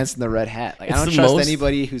plaid pants and the red hat. Like I don't trust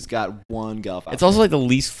anybody who's got one golf outfit. It's also like the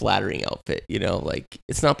least flattering outfit. Like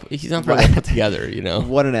it's not. He's not really put together.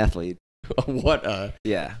 What an athlete. What a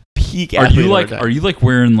peak. Are you like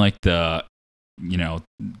wearing like the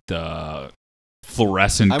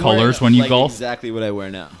fluorescent colors when you golf? Exactly what I wear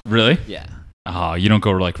now. Really? Yeah. Oh, you don't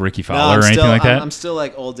go like Ricky Fowler or anything like that? I'm still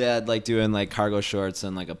like old dad, like doing like cargo shorts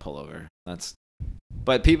and like a pullover.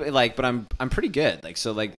 But people but I'm pretty good. Like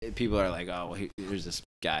so, like people are like, oh, well, here's this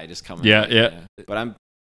guy just coming. Yeah. But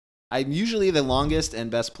I'm usually the longest and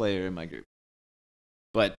best player in my group.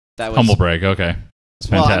 But that was humble brag. Okay. It's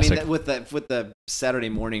fantastic. Well, I mean, with the Saturday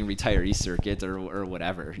morning retiree circuit or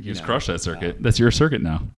whatever. You just crush that circuit. That's your circuit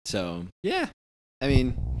now. So yeah, I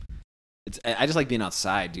mean, I just like being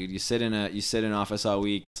outside, dude. You sit in office all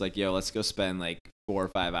week. It's like, yo, let's go spend like 4 or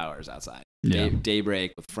 5 hours outside. Yeah.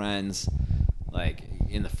 Daybreak with friends, like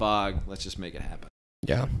in the fog. Let's just make it happen.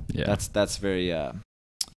 Yeah. That's very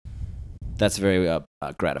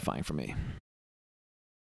gratifying for me.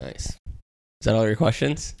 Nice. Is that all your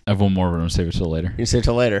questions? I have one more, but I'm going to save it till later. You save it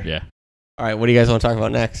till later? Yeah. All right, what do you guys want to talk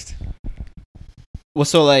about next? Well,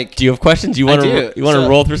 so like... Do you have questions? You want to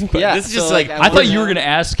roll through some questions? Yeah, this is just I thought you were going to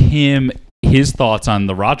ask him his thoughts on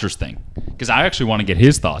the Rodgers thing. Because I actually want to get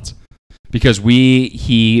his thoughts. Because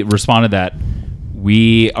he responded that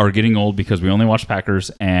we are getting old because we only watch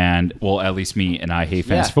Packers and, well, at least me, and I hate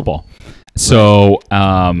fantasy football. So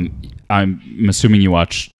I'm assuming you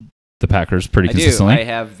watch... the Packers pretty consistently. I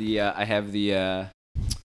have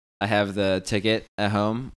the ticket at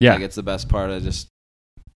home. Yeah, like it's the best part of just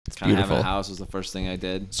kind of having a house was the first thing I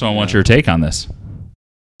did. So I want your take on this.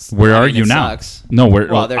 Where are you now? Sucks. No,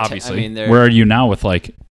 obviously. Where are you now with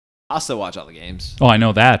like? I'll still watch all the games. Oh, I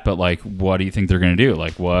know that, but like, what do you think they're gonna do?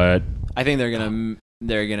 Like, what? I think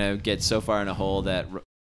they're gonna get so far in a hole that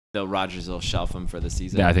Rodgers will shelf him for the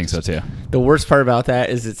season. Yeah, I think so too. The worst part about that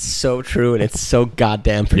is it's so true and it's so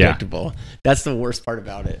goddamn predictable. Yeah. That's the worst part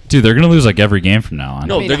about it. Dude, they're gonna lose like every game from now on.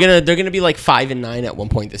 No, they're gonna be like 5-9 at one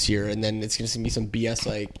point this year, and then it's gonna be some BS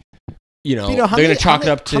like, they're gonna chalk it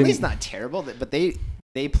up to. Hummy's not terrible, but they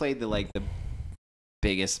played the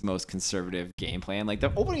biggest, most conservative game plan. Like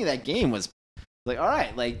the opening of that game was like, all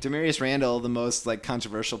right, like Demarius Randall, the most like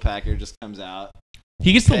controversial Packer, just comes out.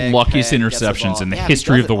 He gets the luckiest interceptions in the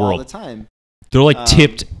history of the world. All the time. They're like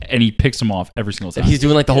tipped, and he picks them off every single time. He's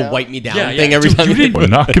doing like the whole wipe me down thing every time. You didn't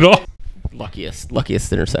knock it off.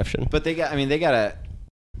 Luckiest interception. But they gotta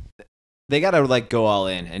like go all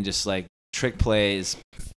in and just like trick plays,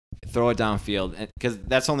 throw it downfield, because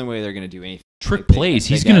that's the only way they're gonna do anything. Trick plays.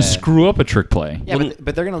 He's gonna screw up a trick play. Yeah,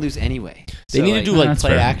 but they're gonna lose anyway. They need to do like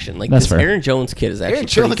play action. Like this Aaron Jones kid is actually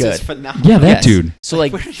pretty good. Is phenomenal. Yeah, that dude. So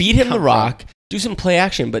like feed him the rock. Do some play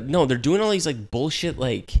action, but no, they're doing all these like bullshit.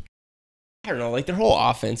 Like I don't know, like their whole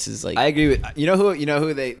offense is like. I agree with you know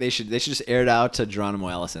who they should just air it out to Geronimo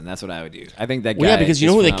Allison. That's what I would do. I think that guy. Well, yeah, because you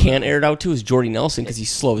know who they can't air it out to is Jordy Nelson because he's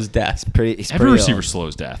slow as death. Every receiver slow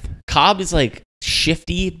as death. Cobb is like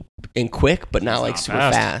shifty and quick, but not like super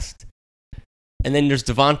fast. And then there's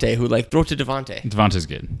Devontae, who like throw it to Devontae. Devontae's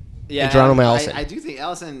good. Yeah, and Geronimo Allison. I do think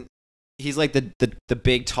Allison. He's like the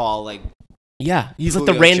big, tall, like. Yeah, he's like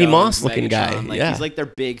the Randy Moss looking guy. Like, yeah, he's like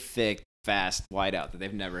their big, thick, fast wideout that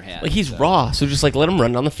they've never had. Like he's raw, so just like let him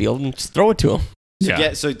run down the field and just throw it to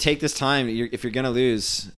him. So take this time. If you're gonna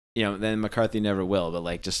lose, then McCarthy never will. But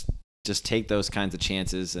like just take those kinds of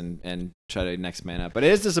chances and try to next man up. But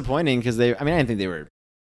it is disappointing because I didn't think they were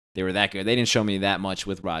that good. They didn't show me that much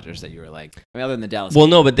with Rodgers that you were like, other than the Dallas. Well,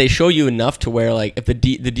 no, but they show you enough to where like if the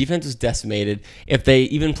defense is decimated, if they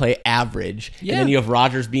even play average, and then you have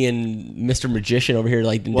Rodgers being Mr. Magician over here,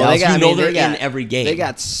 like Dallas, they're in every game. They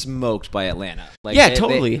got smoked by Atlanta. Like,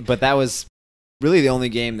 totally. But that was really the only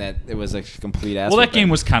game that it was a complete ass. Well, that game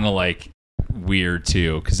was kind of like weird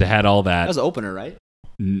too because it had all that. That was opener, right?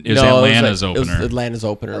 It was Atlanta's opener. It was Atlanta's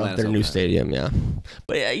opener of their new stadium, yeah.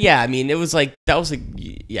 But it was like that was like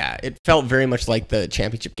it felt very much like the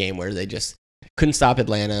championship game where they just couldn't stop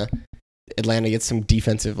Atlanta. Atlanta gets some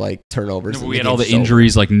defensive like turnovers. We had all the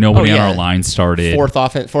injuries, like nobody on our line started. Fourth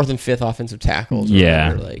and fifth offensive tackles.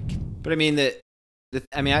 Yeah, but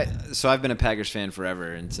so I've been a Packers fan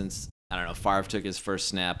forever, and since Favre took his first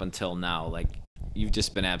snap until now, like. You've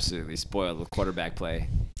just been absolutely spoiled with quarterback play.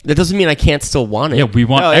 That doesn't mean I can't still want it. Yeah, we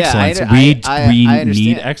want excellence. We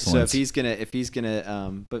need excellence. So if he's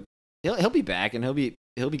gonna, but he'll be back and he'll be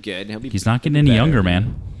good. And he's not getting any younger,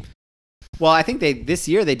 man. Well, I think this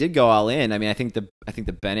year they did go all in. I think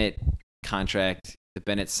the Bennett contract, the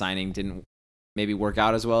Bennett signing didn't maybe work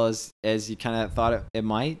out as well as you kind of thought it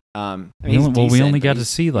might. We only got to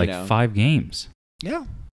see like 5 games. Yeah.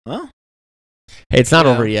 Well, hey, it's not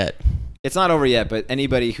over yet. It's not over yet, but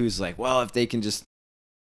anybody who's like, well, if they can just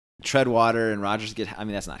tread water and Rodgers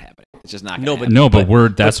that's not happening. It's just not going to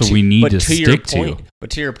happen. That's what we need to stick to.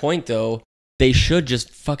 But to your point, though, they should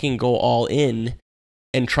just fucking go all in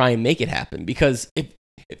and try and make it happen. Because if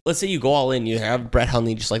let's say you go all in, you have Brett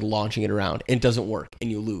Hundley just like launching it around, and it doesn't work,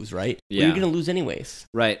 and you lose, right? Yeah. Well, you're going to lose anyways.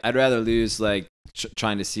 Right. I'd rather lose like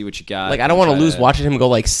trying to see what you got. Like, I don't want to lose watching him go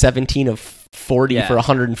like 17 of 40 for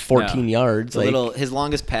 114 yards. His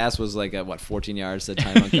longest pass was like 14 yards to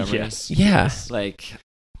Ty Montgomery. Yes. Yeah. Like,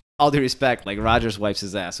 all due respect, like Rodgers wipes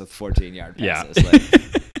his ass with 14-yard passes. Yeah.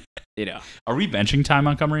 Like, Are we benching Ty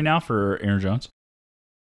Montgomery now for Aaron Jones?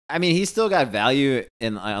 He's still got value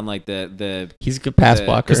on like the he's a good pass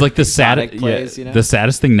blocker. Because like the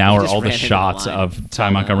saddest thing now are all the shots of Ty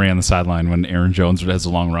Montgomery on the sideline when Aaron Jones has a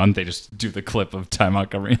long run. They just do the clip of Ty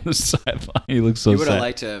Montgomery on the sideline. He looks so sad.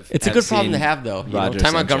 Liked to it's a good problem to have though.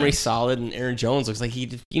 Ty Montgomery's solid, and Aaron Jones looks like he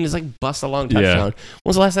can just like bust a long touchdown. When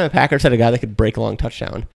was the last time the Packers had a guy that could break a long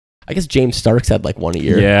touchdown? I guess James Starks had like one a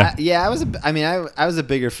year. Yeah. I was a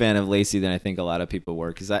bigger fan of Lacy than I think a lot of people were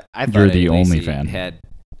because I thought you're the only Lacy fan. Had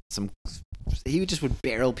he just would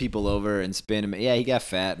barrel people over and spin him. Yeah, he got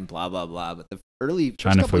fat and blah blah blah. But the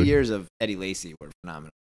first couple of years of Eddie Lacy were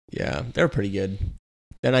phenomenal. Yeah, they were pretty good.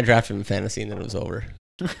 Then I drafted him in fantasy, and then it was over.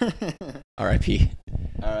 R.I.P.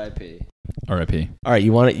 R.I.P. R.I.P. All right,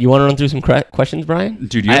 you want to run through some questions, Brian?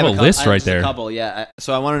 Dude, you have a list right there. A couple, yeah.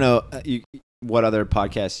 So I want to know what other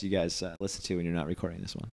podcasts you guys listen to when you're not recording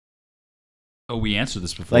this one. Oh, we answered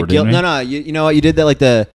this before, like, didn't we? No. You know what? You did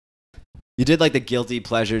the guilty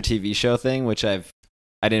pleasure TV show thing, which I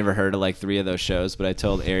didn't ever heard of like 3 of those shows, but I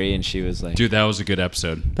told Ari and she was like, dude, that was a good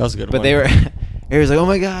episode. That was a good one. But Ari was like, oh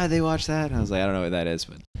my God, they watched that. And I was like, I don't know what that is,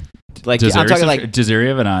 but like, does Ari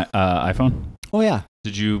have an iPhone? Oh yeah.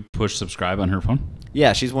 Did you push subscribe on her phone?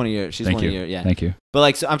 Yeah, she's one of your. Yeah. Thank you. But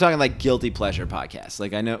like, so I'm talking like guilty pleasure podcasts.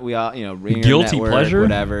 Like I know we all, Ringer guilty Network, pleasure,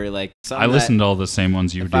 whatever. Like I listened to all the same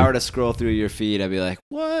ones you do. If I were to scroll through your feed, I'd be like,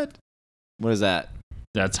 what? What is that?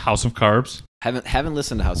 That's House of Carbs. Haven't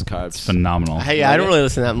listened to House of Carbs. It's phenomenal. Hey, I don't really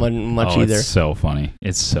listen to that much either. It's so funny.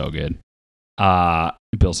 It's so good.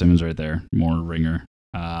 Bill Simmons right there. More Ringer.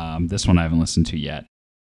 This one I haven't listened to yet.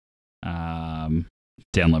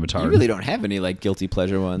 Dan Le Batard. You really don't have any like guilty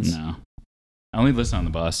pleasure ones. No. I only listen on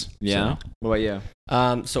the bus. Yeah. So. What about you?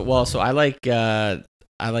 So I like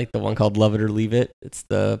the one called Love It or Leave It. It's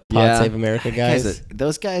the Pod Save America guys.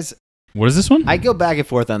 Those guys. What is this one? I go back and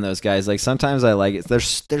forth on those guys. Like sometimes I like it. They're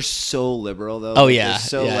so liberal though. Oh yeah. They're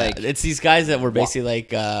so like it's these guys that were basically like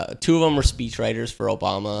 2 of them were speechwriters for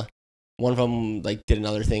Obama. One of them like did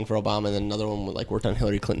another thing for Obama, and then another one like worked on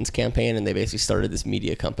Hillary Clinton's campaign, and they basically started this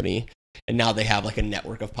media company. And now they have like a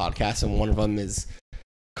network of podcasts, and one of them is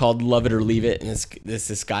called Love It or Leave It, and it's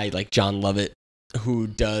this guy like John Lovett who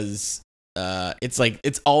does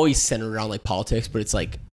it's always centered around like politics, but it's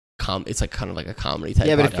like it's like kind of like a comedy type.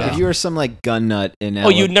 Yeah, but podcast. if you were some like gun nut in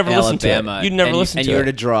you'd never Alabama, listen to it. You'd never listen to it. And you were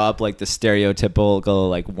to draw up like the stereotypical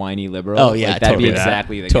like whiny liberal. Oh yeah, that'd totally. be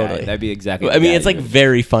exactly the guy. That'd be exactly. I mean, it's like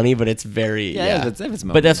very funny, but it's very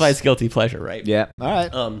but that's why it's guilty pleasure, right? Yeah. All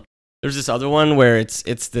right. There's this other one where it's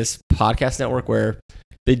this podcast network where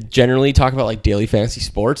they generally talk about like daily fantasy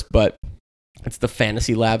sports, but it's the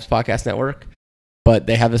Fantasy Labs podcast network. But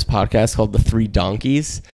they have this podcast called The Three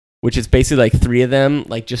Donkeys, which is basically like three of them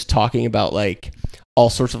like just talking about like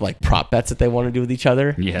all sorts of like prop bets that they want to do with each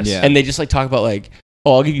other. Yes. Yeah. And they just like talk about like,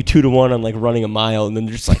 oh, I'll give you 2-1 on like running a mile, and then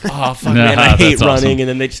they're just like, oh fuck, man, I hate running. Awesome. And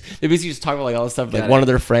then they basically just talk about like all this stuff. Like one of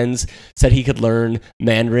their friends said he could learn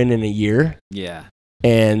Mandarin in a year. Yeah.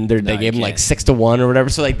 And they gave him like 6-1 or whatever.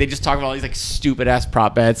 So like they just talk about all these like stupid ass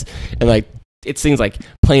prop bets, and like it's things like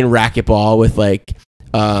playing racquetball with like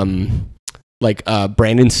Brandon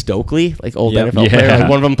Stokely, like old NFL player. Like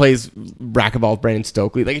one of them plays racquetball with Brandon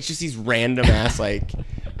Stokely. Like it's just these random ass like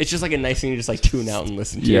it's just like a nice thing to just like tune out and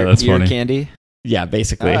listen to. Yeah, that's funny. Candy. Yeah,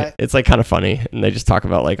 basically. Right. It's like kind of funny. And they just talk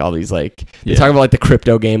about like all these like they talk about like the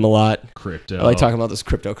crypto game a lot. Crypto. I like talking about those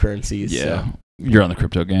cryptocurrencies. Yeah. So. You're on the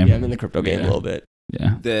crypto game. Yeah, I'm in the crypto game a little bit.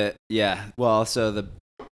 Yeah. Well, so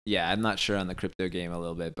I'm not sure on the crypto game a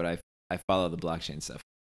little bit, but I follow the blockchain stuff.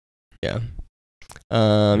 Yeah.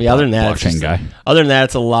 Other than that,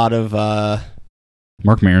 it's a lot of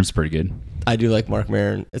Mark Maron's pretty good. I do like Mark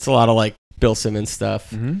Maron. It's a lot of like Bill Simmons stuff.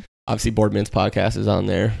 Mm-hmm. Obviously, Boardman's podcast is on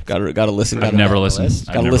there. Got to listen. I've never listened.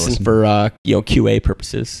 Got to listen for QA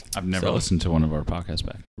purposes. I've never listened to one of our podcasts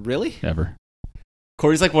back. Really? Ever.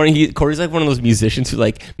 Corey's like one of those musicians who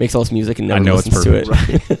like makes all this music and never listens to it.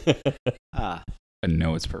 Right. I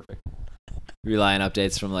know it's perfect. Rely on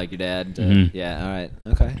updates from like your dad. Mm-hmm. Yeah. All right.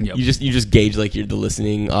 Okay. Yep. You just gauge like the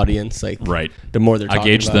listening audience. Like right. The more they're talking I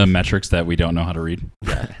gauge about. the metrics that we don't know how to read.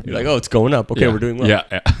 Yeah. You're like, oh, it's going up. Okay, we're doing well.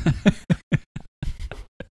 Yeah.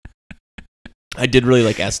 I did really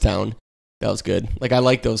like S-Town. That was good. Like I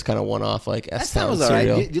like those kind of one-off like S-Town was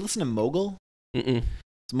serial. Alright. You listen to Mogul? Mm-mm.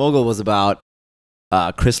 So Mogul was about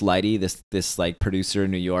Chris Lighty, this like producer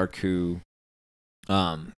in New York who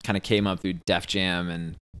kind of came up through Def Jam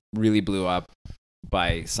and really blew up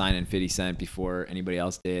by signing 50 Cent before anybody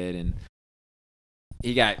else did, and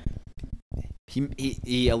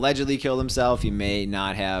he allegedly killed himself. He may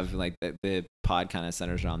not have. Like the pod kind of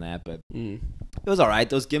centers around that, but it was all right.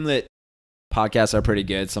 Those Gimlet podcasts are pretty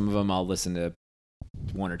good. Some of them I'll listen to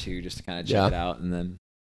one or two just to kind of check it out, and then.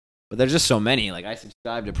 But there's just so many. Like I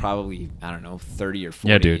subscribe to probably 30 or 40.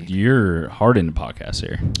 Yeah, dude, you're hard into podcasts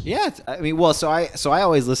here. Yeah, so I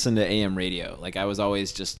always listen to AM radio. Like I was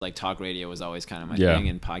always just like talk radio was always kind of my thing,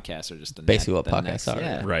 and podcasts are just basically what podcasts are.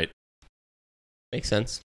 Yeah. Right. Makes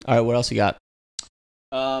sense. All right, what else you got?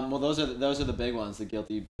 Well, those are the big ones. The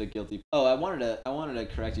guilty. Oh, I wanted to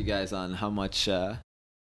correct you guys on how much it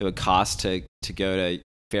would cost to go to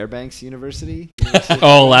Fairbanks University.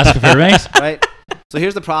 Oh, Alaska Fairbanks. Right. So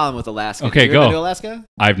here's the problem with Alaska. Okay, go. To Alaska?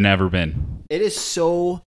 I've never been. It is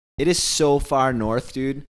so far north,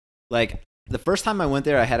 dude. Like the first time I went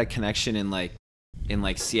there, I had a connection in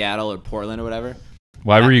Seattle or Portland or whatever.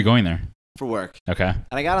 Why were you going there? For work. Okay. And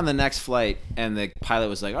I got on the next flight, and the pilot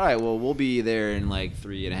was like, "All right, well, we'll be there in like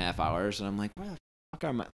 3.5 hours." And I'm like, "Where the fuck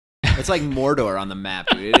am I?" It's like Mordor on the map,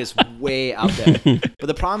 dude. It is way out there. But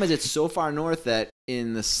the problem is, it's so far north that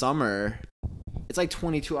in the summer, it's like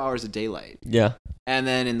 22 hours of daylight. Yeah. And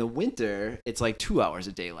then in the winter, it's like 2 hours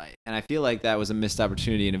of daylight. And I feel like that was a missed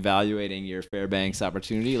opportunity in evaluating your Fairbanks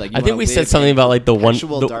opportunity. Like, I think we said something about like the one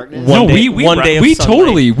darkness. No, we totally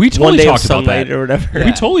talked about that or whatever. Yeah.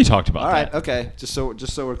 We totally talked about that. All right, okay. Just so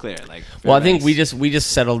we're clear. Like, well, I think we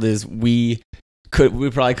just settled is we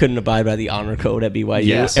probably couldn't abide by the honor code at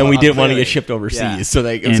BYU, and we didn't want to get shipped overseas. Yeah. So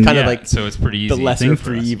like it was kind of like so it's pretty easy. The lesser of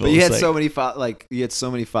three evils. But you had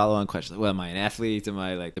so many follow-on questions. Like, well, am I an athlete? Am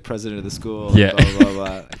I like the president of the school? Yeah. Blah, blah,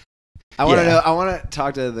 blah. I want to know. I want to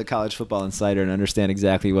talk to the College Football Insider and understand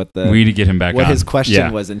exactly what we need to get him back. What on. his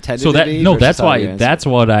question was intended. So to be that's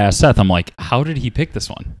what I asked Seth. I'm like, how did he pick this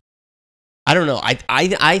one? I don't know.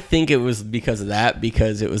 I think it was because of that,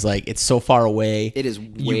 because it was like it's so far away. It is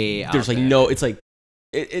way out there's like there. no. It's like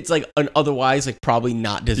an other's like probably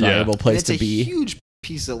not desirable place to be. It's a huge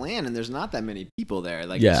piece of land, and there's not that many people there.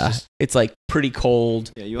 Like it's like pretty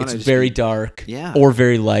cold. Yeah, it's very dark. Yeah. Or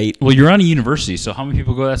very light. Well, you're on a university, so how many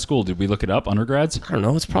people go to that school? Did we look it up? Undergrads? I don't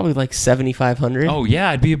know. It's probably like 7,500. Oh yeah,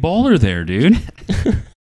 I'd be a baller there, dude.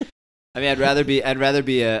 I mean, I'd rather be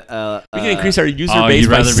a. We can increase our user base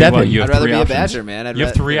by 7. You I'd rather be a Badger, man. You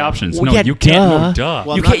have 3 options. Well, no, yeah, you can't. duh.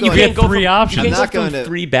 Well, you can't go 3 options. You can't go from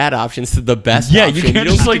 3 bad options to the best. Yeah, option. you can't don't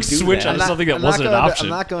just have like to do switch that. on something that wasn't an option. I'm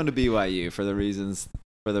not going to BYU for the reasons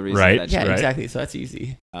for the reason that exactly. So that's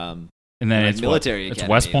easy. And then it's military. It's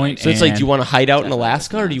West Point. So it's like, do you want to hide out in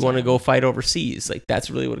Alaska or do you want to go fight overseas? Like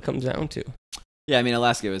that's really what it comes down to. Yeah, I mean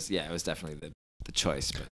Alaska was definitely the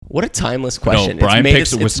choice. But. What a timeless question! No, Brian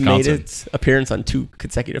picks Wisconsin. It's made its appearance on 2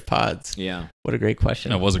 consecutive pods. Yeah, what a great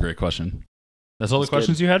question. That was a great question. That's all the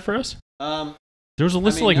questions you had for us. There was a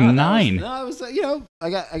list of like 9. I was I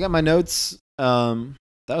got my notes. That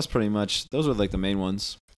was pretty much those were like the main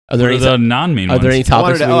ones. Are there the non-main ones? Are there any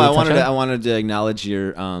topics? I wanted to acknowledge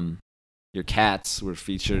your cats were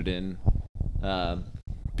featured in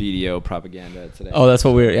BDO propaganda today. Oh, that's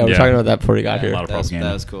what we're talking about that before we got here. A lot of propaganda.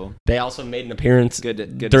 That was cool. They also made an appearance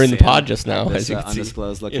good during the pod just now, this, as you can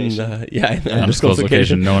undisclosed see. location. In the undisclosed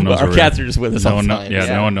location. No one knows. Our cats are just with us all the time.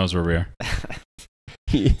 No one knows where we are.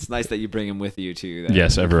 It's nice that you bring them with you too.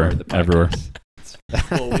 Yes, everywhere.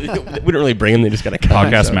 Well, we don't really bring them; they just got a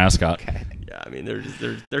podcast mascot. Okay. Yeah, I mean they're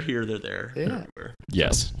here, they're there. Yeah. They're everywhere.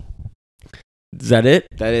 Yes. Is that it?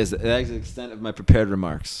 That is the extent of my prepared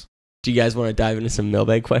remarks. Do you guys want to dive into some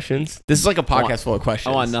mailbag questions? This is like a podcast full of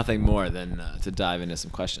questions. I want nothing more than to dive into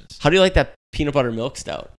some questions. How do you like that peanut butter milk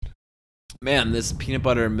stout? Man, this peanut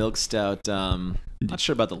butter milk stout. Not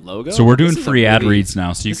sure about the logo. So we're doing free ad reads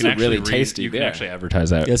now, so you can actually really tasty. You can actually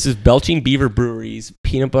advertise that. Yeah, this is Belching Beaver Brewery's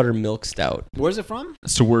peanut butter milk stout. Where's it from?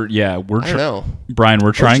 So we're I don't know. Brian,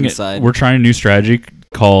 we're trying it. We're trying a new strategy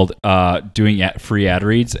called doing free ad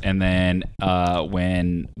reads, and then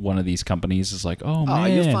when one of these companies is like, "Oh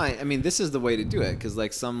man, you're fine." I mean, this is the way to do it because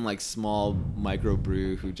like some like small micro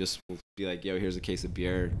brew who just will be like, "Yo, here's a case of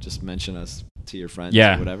beer. Just mention us to your friends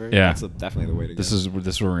or whatever." Yeah, that's definitely the way to go. This is what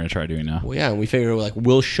we're gonna try doing now. Well, yeah, and we figure like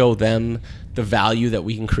we'll show them the value that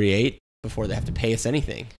we can create before they have to pay us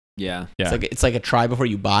anything. Yeah. It's like a try before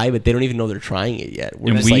you buy, but they don't even know they're trying it yet.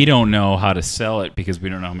 And we don't know how to sell it because we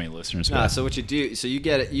don't know how many listeners we have. So what you do, so you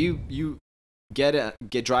get it, you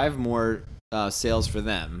drive more sales for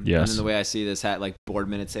them. Yes. And then the way I see this, like board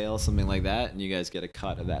minute sales, something like that, and you guys get a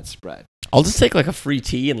cut of that spread. I'll just take like a free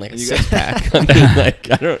tea and like a 6-pack. I mean,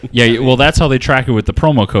 like I don't. Yeah, well, that's how they track it with the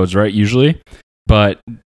promo codes, right? Usually, but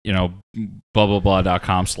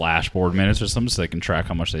blah.com/board minutes or something, so they can track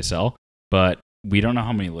how much they sell. But we don't know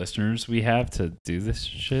how many listeners we have to do this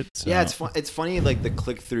shit. So. Yeah, it's funny like the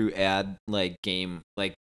click through ad like game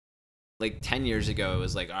like 10 years ago it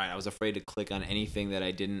was like, all right, I was afraid to click on anything that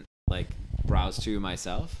I didn't like browse to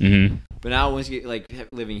myself. Mm-hmm. But now once you like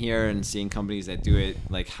living here and seeing companies that do it,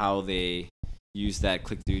 like how they use that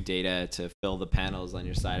click through data to fill the panels on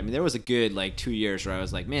your side. I mean, there was a good like 2 years where I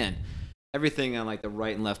was like, man, everything on like the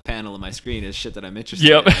right and left panel of my screen is shit that I'm interested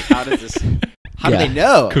in. Like, how does this? How do they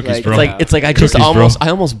know? Cookies, it's like I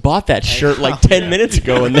almost bought that shirt like 10 minutes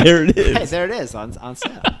ago, and there it is. Hey, there it is on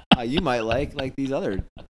sale. You might like these other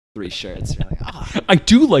 3 shirts. You're like, I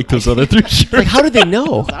do like those other 3 shirts. Like, how do they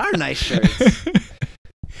know? Those are nice shirts.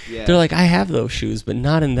 Yeah. They're like, I have those shoes, but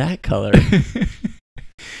not in that color.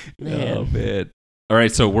 Man. Oh man! All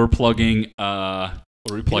right, so we're plugging. What are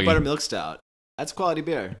we plugging? Peanut butter milk stout. That's quality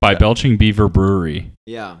beer. By Belching Beaver Brewery.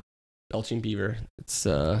 Yeah. Belching Beaver. It's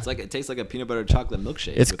like it tastes like a peanut butter chocolate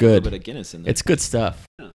milkshake. It's with good. A little bit of Guinness in there. It's good stuff.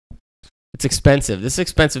 Yeah. It's expensive. This is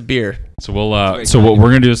expensive beer. So we'll so what we're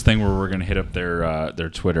gonna do is thing where we're gonna hit up their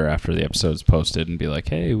Twitter after the episode's posted and be like,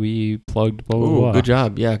 hey, we plugged blah blah blah. Good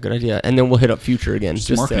job. Yeah, good idea. And then we'll hit up Future again.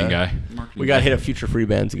 Just marketing guy. We gotta hit up Future free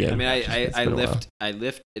bands again. I mean, I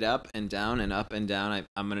lift it up and down and up and down.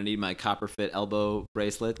 I'm gonna need my copper fit elbow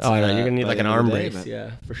bracelets. Oh, I know. You're gonna need like an arm brace.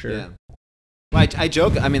 Yeah, for sure. Yeah. Well, I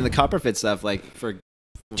joke. I mean, the copper fit stuff, like for.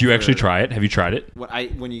 Do you actually try it? Have you tried it? I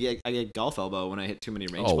get golf elbow when I hit too many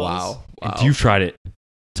range balls. Wow. You've tried it.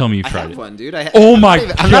 Tell me you've tried it. I have one, dude. Oh my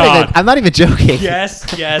god! I'm not even joking. Yes.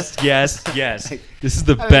 This is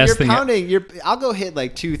the best thing. I'll go hit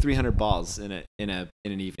like 200-300 balls in an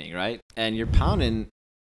evening, right? And you're pounding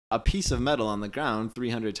a piece of metal on the ground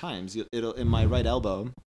 300 times. It'll in my right elbow.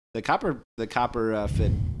 The copper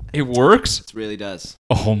fit. It works. It really does.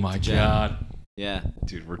 Oh my god. Yeah,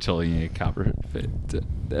 dude, we're telling you copper fit.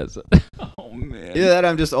 Oh man. Either that,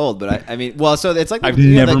 I'm just old, but I mean, well, so it's like I've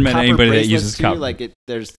never met anybody that uses copper. Like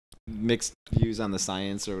there's mixed views on the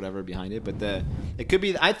science or whatever behind it, but it could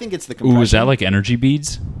be. I think it's the compression. Ooh, is that like energy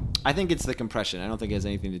beads? I think it's the compression. I don't think it has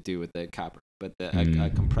anything to do with the copper, but the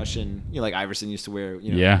compression. Like Iverson used to wear.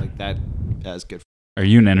 Like that is good. Are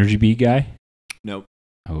you an energy bead guy? Nope.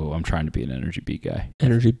 Oh, I'm trying to be an energy bead guy.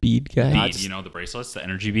 Energy bead guy? You know the bracelets, the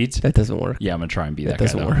energy beads? That doesn't work. Yeah, I'm going to try and be that guy.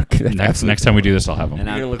 That doesn't work. Next time we do this, I'll have them. And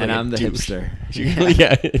I'm the hipster.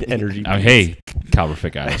 Yeah, energy beads. Hey, copper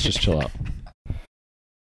fit guy, let's just chill out.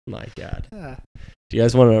 My God. Do you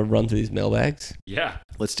guys want to run through these mailbags? Yeah.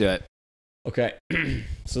 Let's do it. Okay.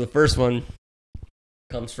 So the first one,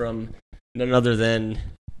 comes from none other than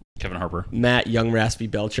Kevin Harper. Matt Young Raspy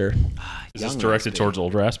Belcher. Is this directed towards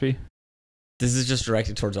old Raspy? This is just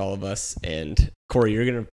directed towards all of us. And Corey, you're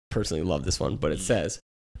going to personally love this one, but it says,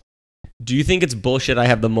 do you think it's bullshit I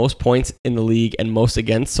have the most points in the league and most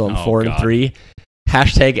against, so I'm 4-3?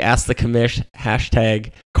 Hashtag ask the commish.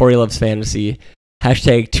 Hashtag Corey loves fantasy.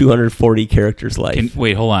 Hashtag 240 characters life.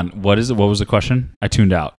 Wait, hold on. What is it? What was the question? I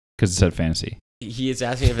tuned out because it said fantasy. He is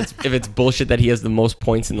asking if it's bullshit that he has the most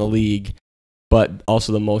points in the league, but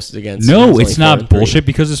also the most against. No, it's not bullshit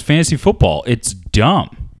because it's fantasy football. It's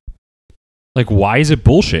dumb. Like, why is it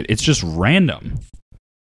bullshit? It's just random.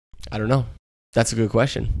 I don't know. That's a good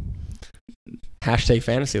question. Hashtag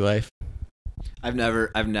fantasy life. I've never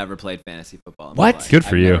played fantasy football. What? Good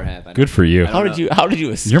for you. Good for you. How did you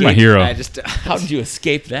escape? You're my hero. How did you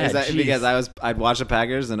escape that? Because I'd watch the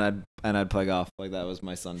Packers and I'd play golf. Like that was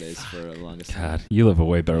my Sundays for the longest time. God, you live a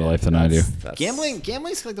way better life than I do.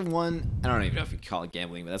 Gambling's like the one. I don't even know if you call it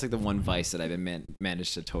gambling, but that's like the one vice that I've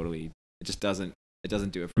managed to totally. It just doesn't. It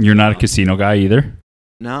doesn't do it for me. You're not a casino guy either?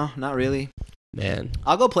 No, not really. Man,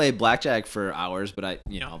 I'll go play blackjack for hours, but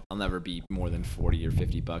I'll never be more than $40 or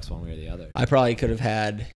 $50 one way or the other. I probably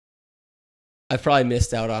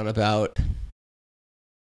missed out on about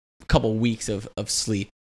a couple weeks of sleep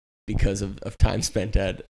because of time spent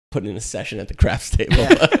at putting in a session at the craps table.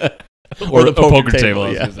 Yeah. or the poker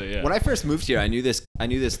table. Yeah. When I first moved here, I knew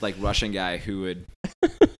this like Russian guy who would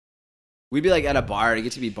we'd be like at a bar, it'd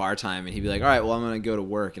get to be bar time, and he'd be like, all right, well, I'm gonna go to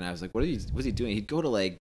work. And I was like, what's he doing? He'd go to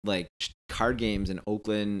like card games in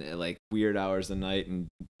Oakland at like weird hours of the night, and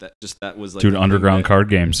that was like underground card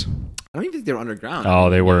games. I don't even think they were underground. Oh,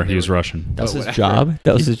 they were. He was Russian. That was his job.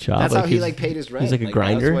 That's how he paid his rent. He was like a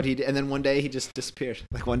grinder. That's what he did. And then one day he just disappeared.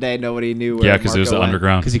 Like one day nobody knew where. Yeah, because it was the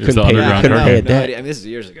underground. Because he couldn't pay a debt. I mean, this is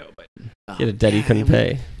years ago, but he had a debt he couldn't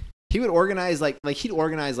pay. He would organize he'd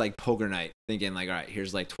organize poker night, thinking like, all right,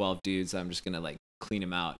 here's like 12 dudes. I'm just gonna clean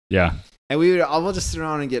them out. Yeah. And we would all just sit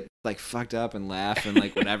around and get fucked up and laugh and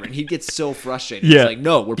whatever. And he'd get so frustrated. Yeah. He's like,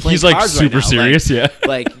 no, we're playing He's cards super right now. serious.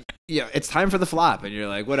 Yeah. It's time for the flop. And you're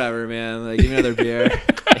like, whatever, man. Give me another beer.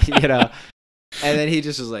 And then he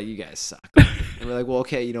just was like, you guys suck. And we're like, well,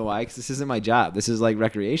 okay, you know why? Because this isn't my job. This is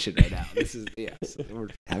recreation right now. This is,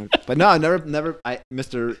 but no, never,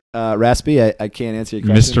 Mr. Raspy, I can't answer your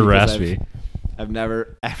question. Mr. Raspy. I've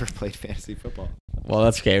never ever played fantasy football. Well,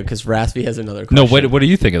 that's okay because Raspy has another question. No, what do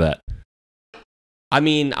you think of that? I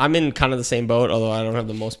mean, I'm in kind of the same boat, although I don't have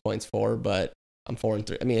the most points but I'm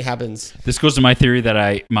 4-3. I mean, it happens. This goes to my theory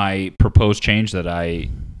that my proposed change that I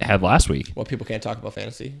had last week. Well, people can't talk about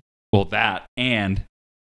fantasy. Well, that and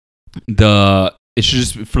it should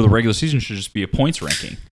just for the regular season should just be a points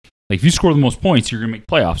ranking. Like if you score the most points, you're gonna make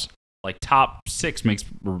playoffs. Like top 6 makes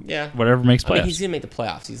whatever makes playoffs. I mean, he's gonna make the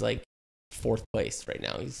playoffs. He's like 4th place right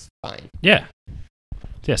now. He's fine. Yeah.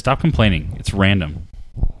 Stop complaining. It's random.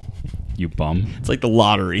 You bum. It's like the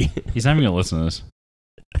lottery. He's not even gonna listen to this.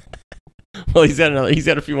 Well, he's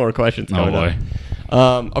got a few more questions coming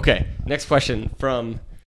up. Okay, next question from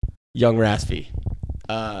Young Raspy.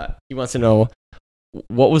 He wants to know,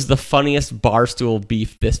 what was the funniest barstool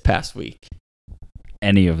beef this past week?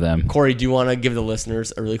 Any of them. Corey, do you want to give the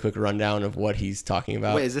listeners a really quick rundown of what he's talking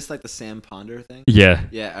about? Wait, is this like the Sam Ponder thing? Yeah.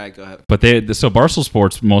 Yeah, all right, go ahead. But so Barstool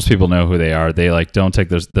Sports, most people know who they are. They don't take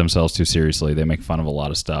themselves too seriously. They make fun of a lot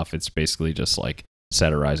of stuff. It's basically just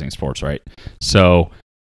satirizing sports, right? So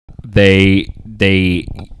they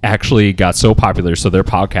actually got so popular, so their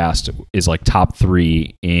podcast is top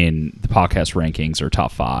 3 in the podcast rankings, or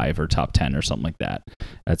top 5 or top 10 or something like that.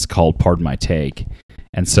 That's called Pardon My Take.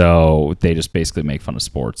 And so they just basically make fun of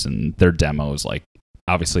sports, and their demos,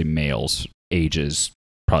 obviously males, ages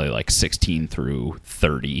probably 16 through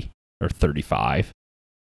 30 or 35.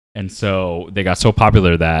 And so they got so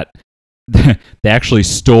popular that they actually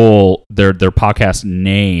stole their podcast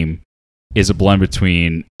name is a blend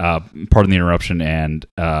between Pardon the Interruption and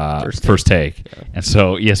First Take. Yeah. And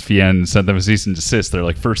so ESPN sent them a cease and desist. They're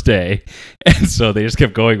like, first day. And so they just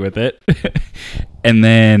kept going with it. And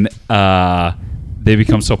then they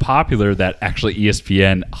become so popular that actually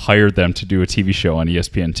ESPN hired them to do a TV show on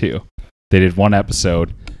ESPN2. They did one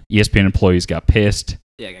episode. ESPN employees got pissed.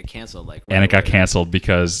 Yeah, it got canceled. And it got canceled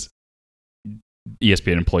because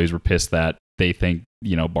ESPN employees were pissed that they think,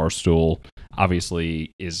 Barstool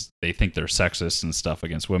obviously they think they're sexist and stuff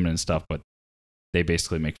against women and stuff, but they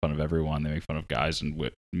basically make fun of everyone. They make fun of guys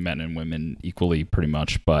and men and women equally, pretty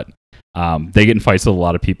much. But they get in fights with a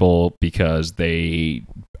lot of people because they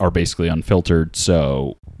are basically unfiltered.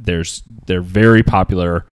 So they're very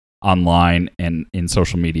popular online and in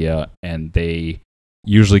social media, and they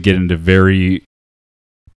usually get into very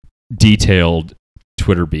detailed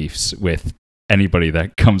Twitter beefs with anybody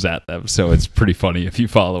that comes at them. So it's pretty funny if you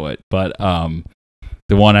follow it. But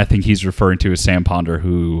the one I think he's referring to is Sam Ponder,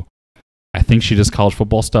 who I think she does college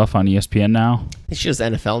football stuff on ESPN now. I think she does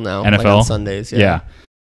NFL now. NFL? Like on Sundays. Yeah.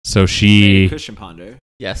 So she... Christian Ponder.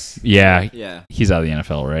 Yes. Yeah. Yeah. He's out of the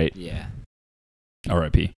NFL, right? Yeah.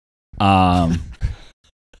 R.I.P.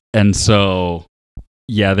 And so,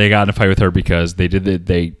 yeah, they got in a fight with her because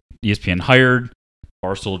ESPN hired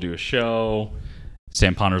Barstool to do a show.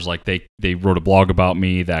 Sam Ponder's like, they wrote a blog about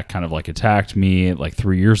me that kind of like attacked me like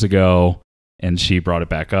 3 years ago, and she brought it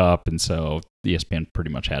back up, and so ESPN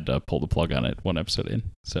pretty much had to pull the plug on it one episode in.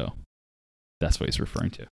 So that's what he's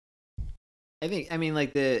referring to. I mean,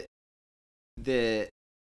 like the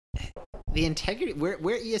integrity where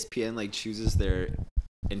ESPN like chooses their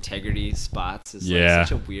integrity spots is like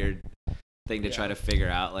such a weird thing to try to figure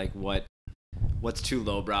out, like what's too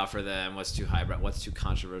lowbrow for them, what's too highbrow, what's too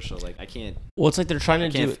controversial. Like I can't. Well, it's like they're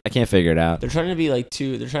trying to I can't figure it out. They're trying to be like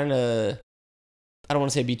they're trying to. I don't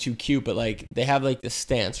want to say be too cute, but like they have like this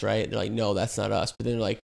stance, right? They're like, no, that's not us. But then they're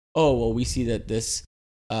like, oh, well, we see that this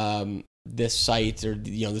site or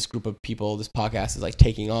this group of people, this podcast is like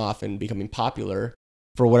taking off and becoming popular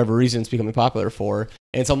for whatever reason it's becoming popular for.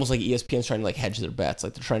 And it's almost like ESPN's trying to like hedge their bets.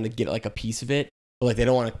 Like they're trying to get like a piece of it, but like they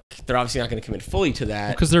don't want to, they're obviously not going to commit fully to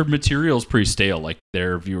that. Because their material's pretty stale. Like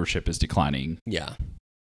their viewership is declining. Yeah.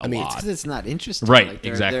 I mean, it's because it's not interesting. Right, like,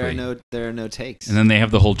 exactly. There are no takes. And then they have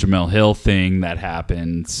the whole Jamel Hill thing that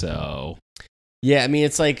happened, so... Yeah, I mean,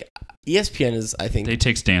 it's like, ESPN is, I think... They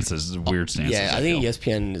take stances, weird stances. Yeah, I think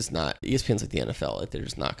ESPN is not... ESPN's like the NFL. Like, they're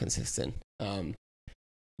just not consistent.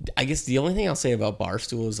 I guess the only thing I'll say about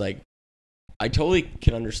Barstool is, like, I totally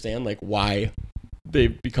can understand, like, why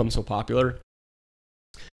they've become so popular.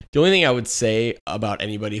 The only thing I would say about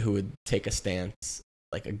anybody who would take a stance,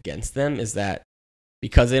 like, against them is that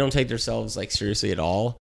because they don't take themselves like seriously at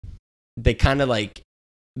all, they kind of like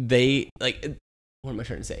what am I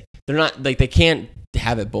trying to say? They're not like, they can't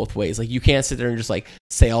have it both ways. Like you can't sit there and just like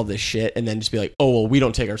say all this shit and then just be like, oh well, we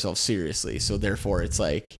don't take ourselves seriously, so therefore it's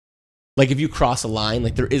like if you cross a line,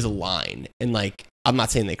 like there is a line, and like I'm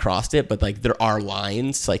not saying they crossed it, but like there are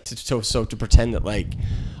lines, like to pretend that like,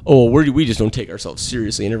 oh, we just don't take ourselves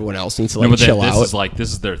seriously, and everyone else needs to like chill out.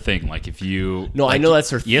 This is their thing. Like if you I know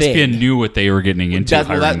that's their thing. ESPN knew what they were getting into. That's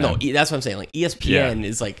what I'm saying. Like ESPN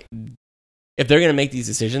is like, if they're gonna make these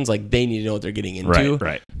decisions, like they need to know what they're getting into.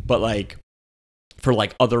 Right. But like for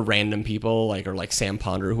like other random people, like or like Sam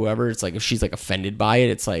Ponder or whoever, it's like if she's like offended by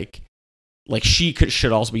it, it's like she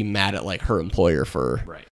should also be mad at like her employer for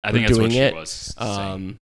I think that's doing what she it. was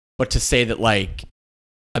But to say that like,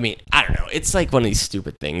 I mean, I don't know. It's like one of these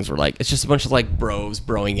stupid things where like it's just a bunch of like bros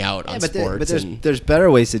broing out on sports. But there's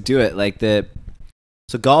better ways to do it. Like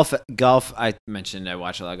golf. I mentioned I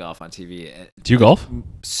watch a lot of golf on TV. Do you golf?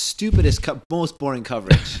 Stupidest, most boring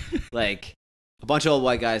coverage. Like a bunch of old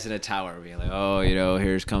white guys in a tower being like, oh,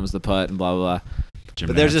 here comes the putt and blah blah blah.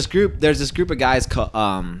 But there's this group of guys called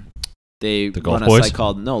they run a site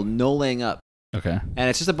called No Laying Up. Okay. And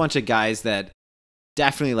it's just a bunch of guys that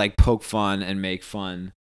definitely like poke fun and make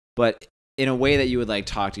fun, but in a way that you would like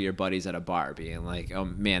talk to your buddies at a bar, being like, oh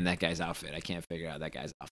man, that guy's outfit, I can't figure out that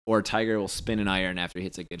guy's outfit. Or Tiger will spin an iron after he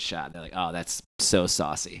hits a good shot. And they're like, oh, that's so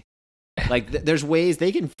saucy. Like there's ways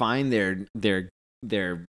they can find their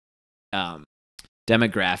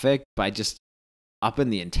demographic by just upping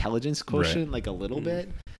the intelligence quotient like a little bit.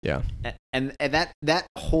 Yeah. And that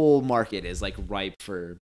whole market is like ripe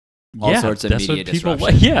for all sorts of media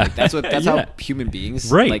disruption. Like, that's how human beings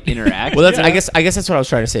like interact. Well, I guess that's what I was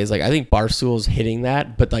trying to say, is like I think Barstool's hitting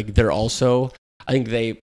that, but like they're also, I think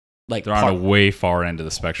they like they're on a way far end of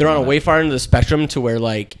the spectrum. They're on a way far end of the spectrum to where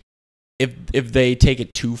like if they take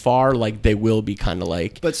it too far, like they will be kind of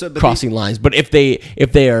like crossing lines. But if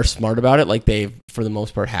they are smart about it, like they for the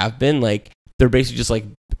most part have been, like they're basically just like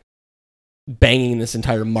banging this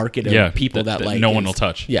entire market of people that like no one will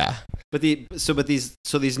touch. Yeah. But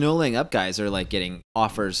these No Laying Up guys are like getting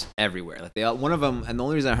offers everywhere. Like one of them, and the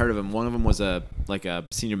only reason I heard of him, one of them was a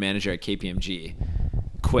senior manager at KPMG.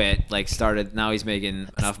 Quit, like started. Now he's making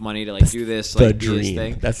enough money to like do this, like do this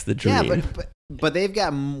thing. That's the dream. Yeah, but they've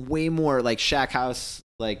got way more, like Shaq House,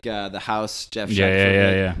 like the House, Jeff.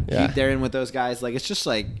 Yeah. They're in with those guys. Like it's just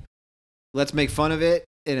like, let's make fun of it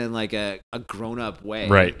in like a grown up way.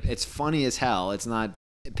 Right. It's funny as hell. It's not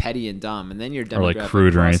petty and dumb. And then your demographic or like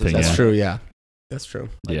crude or anything. That's true. Yeah, that's true.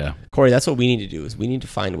 Yeah, Cory, that's what we need to do. Is we need to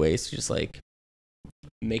find ways to just like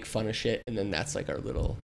make fun of shit, and then that's like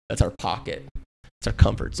that's our pocket. It's our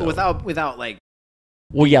comfort zone. Without like,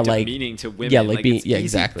 well, yeah, like meaning to women. Yeah, like being, exactly.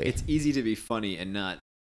 Exactly. It's easy to be funny and not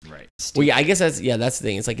Right. Well, yeah, I guess that's the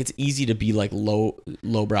thing. It's like it's easy to be like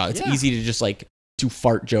lowbrow. It's easy to just like do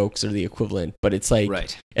fart jokes or the equivalent, but it's like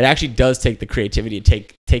it actually does take the creativity to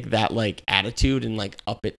take that like attitude and like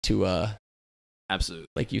up it to absolutely,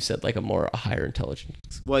 like you said, like a higher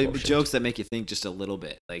intelligence. Well, jokes that make you think just a little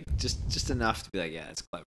bit, like just enough to be like, yeah, it's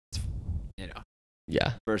clever. It's,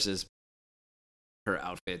 Yeah. Versus her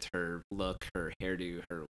outfit, her look, her hairdo,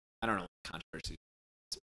 her I don't know, controversy.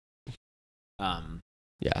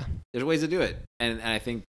 Yeah. There's ways to do it, and I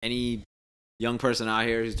think any young person out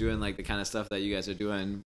here who's doing like the kind of stuff that you guys are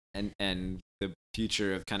doing, and the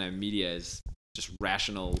future of kind of media is just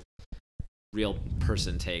rational, real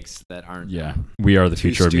person takes that aren't. Yeah, we are the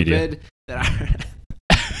future of media.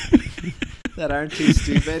 That aren't too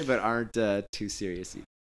stupid, but aren't too serious either.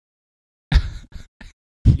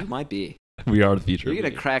 You might be. We are the future. You're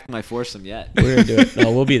gonna crack my foursome yet. We're gonna do it.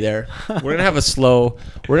 No, we'll be there. We're gonna have a slow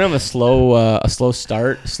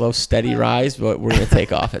start, slow steady rise, but we're gonna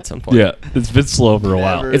take off at some point. Yeah, it's been slow for a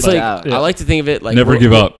while. It's like I like to think of it like never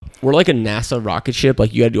give up. We're like a NASA rocket ship.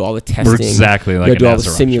 Like you got to do all the testing. We're exactly like you got to do all NASA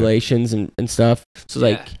the simulations and stuff. So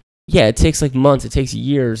like. Yeah, it takes like months. It takes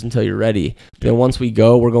years until you're ready. Then once we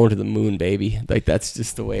go, we're going to the moon, baby. Like that's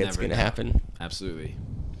just the way it's going to happen. Absolutely.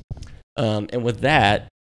 And with that,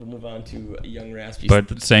 we'll move on to young Raspy.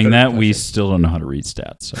 But saying that, we still don't know how to read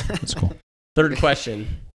stats, so that's cool. Third question,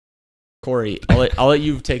 Cory. I'll let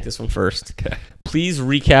you take this one first. Okay. Please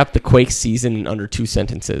recap the Quake season in under 2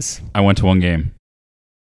 sentences. I went to one game.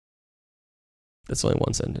 That's only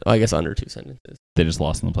one sentence. Oh, I guess under 2 sentences. They just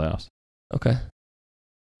lost in the playoffs. Okay.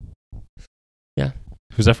 Yeah.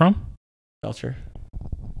 Who's that from? Belcher.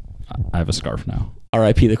 I have a scarf now.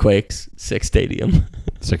 R.I.P. the Quakes. 6 Stadium.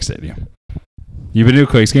 6 Stadium. You been to a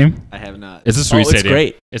Quakes game? I have not. It's a sweet stadium. It's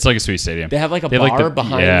great. It's like a sweet stadium. They have like a bar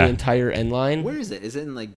behind the entire end line. Where is it? Is it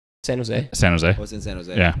in like San Jose? San Jose. Oh, it's in San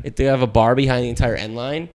Jose. Yeah. They have a bar behind the entire end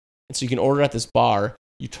line, and so you can order at this bar.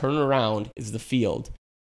 You turn around, is the field,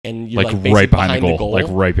 and you're like right behind the goal. Like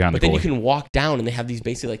right behind the goal. But then you can walk down, and they have these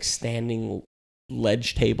basically like standing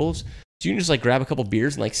ledge tables. So you can just like grab a couple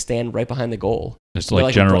beers and like stand right behind the goal. Just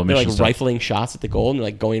like general admission. They're like rifling shots at the goal and they're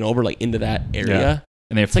like going over like into that area. Yeah.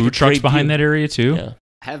 And they have food trucks behind that area too. Yeah.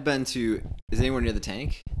 I have been to. Is anywhere near the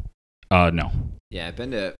tank? No. Yeah, I've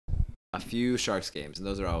been to a few Sharks games, and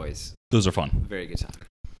those are always fun. A very good time.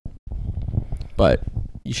 But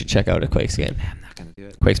you should check out a Quakes game. I'm not gonna do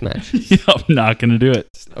it. Quakes match. Yeah, I'm not gonna do it.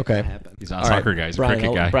 Okay. He's not a soccer guy. He's a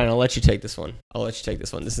cricket guy. Brian, I'll let you take this one. This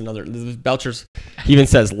is another. This is Belcher's. He even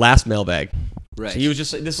says last mailbag. Right. So he was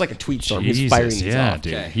just. This is like a tweet storm. He's firing these off.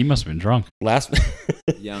 Dude. Okay. He must have been drunk. Last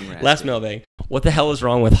Last mailbag. What the hell is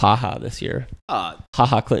wrong with Haha this year?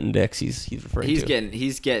 Haha Clinton Dix. He's referring to.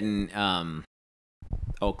 He's getting.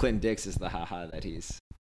 Clinton Dix is the Haha that he's.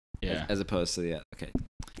 Yeah. As opposed to the okay.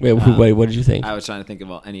 Wait, what did you think? I was trying to think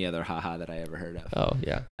of any other Haha that I ever heard of. Oh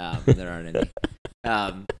yeah. There aren't any.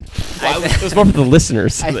 It was more for the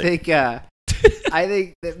listeners. I think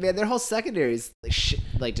that, man, their whole secondary is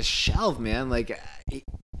like just shelved, man. Like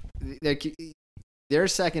their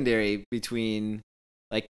secondary between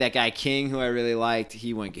like that guy King, who I really liked,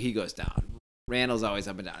 he goes down. Randall's always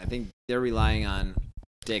up and down. I think they're relying on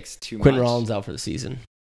Dix too much. Quentin Rollins out for the season.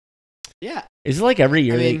 Yeah. Is it like every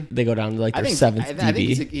year they go down to like their seventh DB? I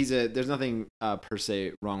think there's nothing per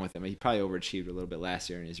se wrong with him. He probably overachieved a little bit last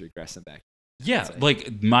year and he's regressing back. Yeah,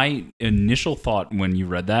 like my initial thought when you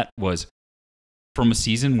read that was from a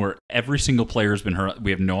season where every single player has been hurt.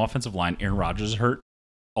 We have no offensive line. Aaron Rodgers is hurt.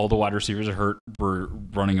 All the wide receivers are hurt. We're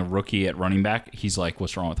running a rookie at running back. He's like,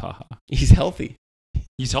 what's wrong with Haha? He's healthy.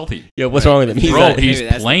 He's healthy. Yeah, what's wrong with him? He's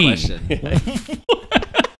playing.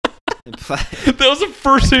 That was the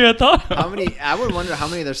first thing I thought. I would wonder how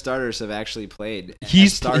many of their starters have actually played.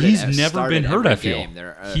 He's never been hurt. I feel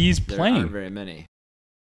he's playing. There aren't very many.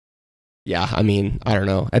 Yeah, I mean, I don't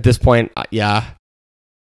know. At this point, I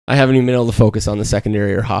haven't even been able to focus on the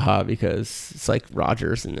secondary or Haha because it's like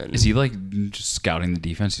Rodgers and then. Is he like just scouting the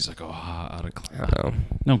defense? He's like, out of class. I don't know.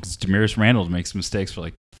 No, because Demarius Randall makes mistakes for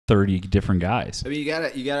like 30 different guys. I mean, you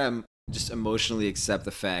gotta just emotionally accept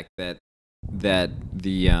the fact that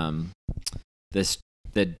the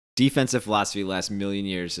defensive philosophy the last million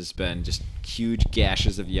years has been just huge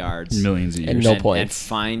gashes of yards, millions of years, and no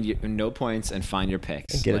points, and find your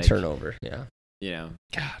picks and get a turnover. Yeah, you know,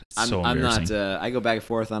 God, it's so embarrassing. I'm not. I go back and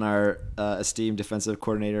forth on our esteemed defensive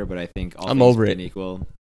coordinator, but I think all I'm over it. Equal.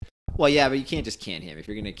 Well, yeah, but you can't just can him. If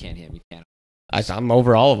you're gonna can him, you can't. I'm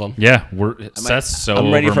over all of them. Yeah, Seth's so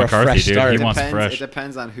I'm ready over for McCarthy, a fresh dude. Start. He wants fresh. It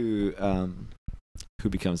depends on who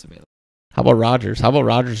becomes available. How about Rodgers? How about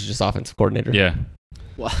Rodgers is just offensive coordinator? Yeah.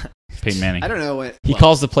 Well, Peyton Manning. I don't know what he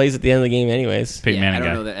calls the plays at the end of the game, anyways. Peyton Manning. I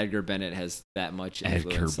don't guy. know that Edgar Bennett has that much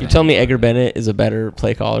influence. You tell me Edgar Bennett is a better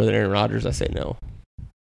play caller than Aaron Rodgers, I say no.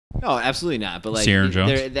 No, absolutely not. But like, Aaron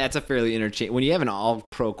Jones. That's a fairly when you have an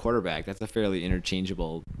all-pro quarterback, that's a fairly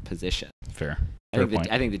interchangeable position. Fair. I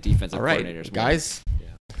think the defensive coordinator is guys.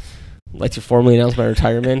 I'd like to formally announce my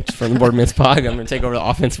retirement from the Boardman's Pod. I'm going to take over the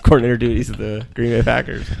offensive coordinator duties of the Green Bay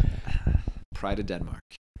Packers. Pride of Denmark.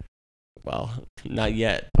 Well, not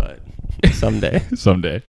yet, but someday.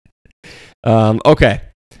 Someday. Okay.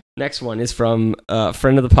 Next one is from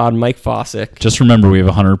friend of the pod, Mike Fossick. Just remember, we have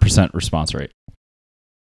 100% response rate.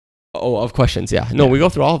 Oh, of questions, yeah. No, we go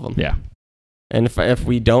through all of them. Yeah. And if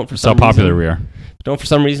we don't, for That's some how popular reason, we are. Don't for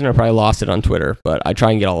some reason, I probably lost it on Twitter, but I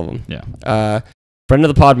try and get all of them. Yeah. Friend of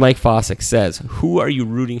the pod, Mike Fossick says, "Who are you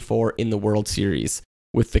rooting for in the World Series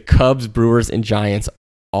with the Cubs, Brewers, and Giants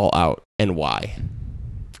all out, and why?"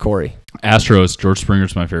 Corey. Astros. George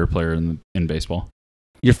Springer's my favorite player in baseball.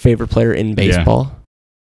 Your favorite player in baseball?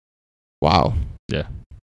 Yeah. Wow. Yeah.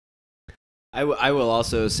 I will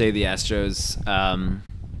also say the Astros.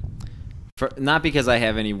 Not because I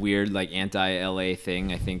have any weird like anti-LA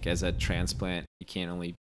thing. I think as a transplant, you can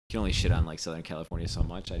only shit on like Southern California so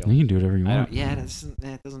much. You can do whatever you want. Yeah, it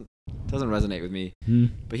doesn't resonate with me.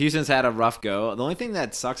 But Houston's had a rough go. The only thing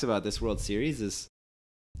that sucks about this World Series is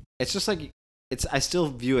it's just like I still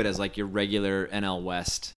view it as like your regular NL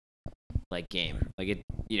West like game. Like it,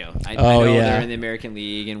 I know they're in the American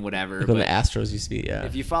League and whatever. Like when the Astros used to be, yeah.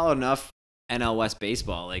 If you follow enough NL West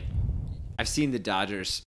baseball, like I've seen the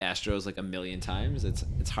Dodgers Astros like a million times.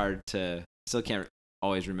 It's hard to still can't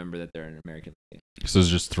always remember that they're an American League. So it's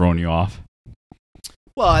just throwing you off.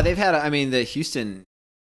 Well, they've had the Houston,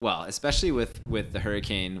 especially with the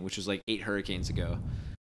hurricane, which was like 8 hurricanes ago.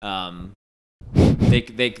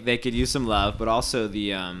 They could use some love, but also the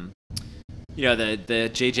the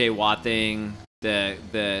JJ Watt thing,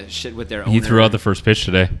 the shit with their owner. He threw out the first pitch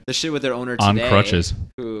today. The shit with their owner today, on crutches.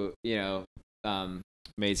 Who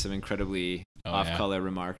made some incredibly off-color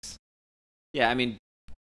remarks. Yeah, I mean,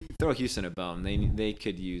 throw Houston a bone. They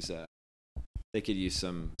could use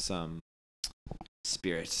some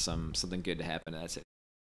spirit, something good to happen. That's it.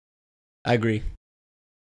 I agree.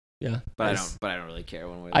 Yeah, but I don't really care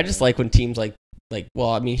one way. I just like when teams like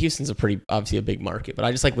Houston's obviously a big market, but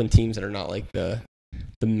I just like when teams that are not like the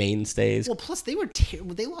mainstays. Well, plus they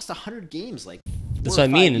lost 100 games like. That's what I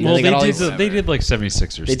mean. And they did like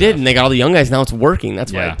 76ers. They did, and they got all the young guys. Now it's working.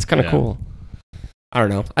 That's why it's kind of cool. I don't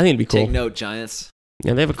know. I think it'd be cool. Take note, Giants.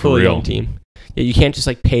 Yeah, they have a cool young team. Yeah, you can't just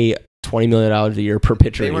like pay $20 million a year per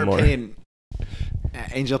pitcher anymore. They weren't paying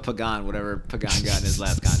Angel Pagan whatever Pagan got in his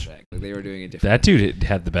last contract. Like they were doing it different. That dude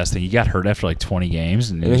had the best thing. He got hurt after like 20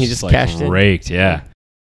 games, and then he just cashed raked. Yeah.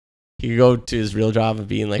 He could go to his real job of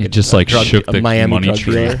being like shook the Miami money drug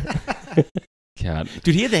tree. dealer. God,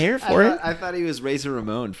 dude, he had the hair for it. I thought he was Razor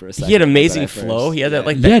Ramon for a second. He had amazing flow. He had that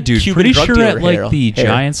like dude. Cuban Pretty drug sure dealer at like hair. the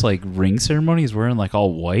Giants like ring ceremony, he's wearing like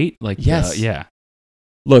all white. Like yes, yeah.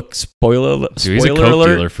 Look, spoiler he's a coke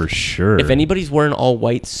alert. Dealer for sure. If anybody's wearing all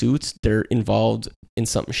white suits, they're involved in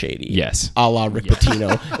something shady. Yes, a la Rick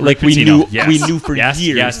Pitino. Like we knew for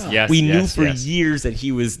years. We knew for years that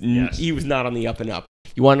he was not on the up and up.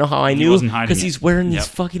 You want to know how I knew? Because he's wearing these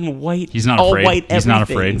fucking white, he's not all afraid. white He's not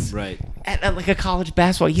afraid. Right. At like a college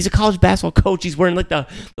basketball. He's a college basketball coach. He's wearing like the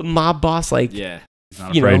mob boss, like he's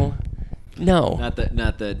not afraid. No. Not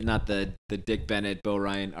the Dick Bennett, Bo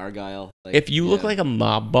Ryan, Argyle. Like, if you look like a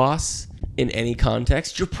mob boss in any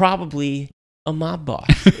context, you're probably a mob boss.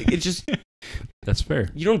 It's just that's fair.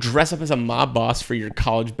 You don't dress up as a mob boss for your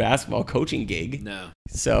college basketball coaching gig. No.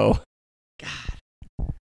 So, God.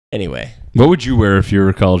 Anyway, what would you wear if you were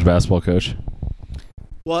a college basketball coach?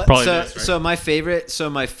 Well, so my favorite,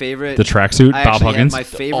 the tracksuit, Bob Huggins. My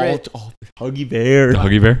favorite, Huggy Bear. The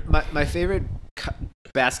Huggy Bear. My favorite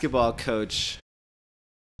basketball coach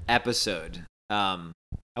episode. I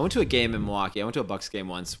went to a game in Milwaukee. I went to a Bucks game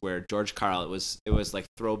once where George Karl. It was like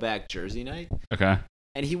throwback jersey night. Okay.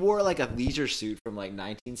 And he wore like a leisure suit from like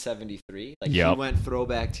 1973. Like he went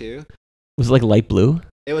throwback too. Was it like light blue?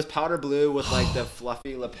 It was powder blue with like the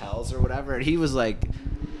fluffy lapels or whatever. And he was like,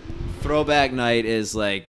 throwback night is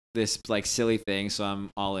like this like silly thing, so I'm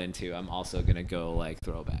all into. I'm also gonna go like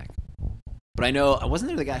throwback. But I know, wasn't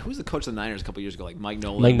there the guy who was the coach of the Niners a couple years ago, like Mike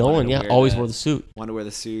Nolan? Mike Nolan, yeah, always wore the suit. Wanted to wear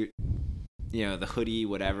the suit, the hoodie,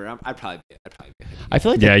 whatever. I'd probably be a hoodie. I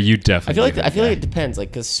feel like you definitely. I feel like it depends, like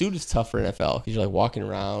because suit is tough for NFL because you're like walking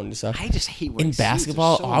around and stuff. I just hate wearing in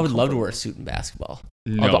basketball. Suits. I would love to wear a suit in basketball.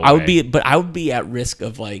 No I would be at risk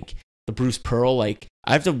of like the Bruce Pearl, like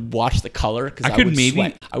I have to watch the color because I would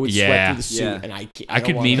sweat through the suit, and I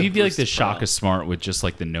could maybe be like the Shaka Smart with just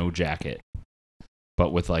like the no jacket,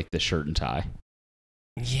 but with like the shirt and tie.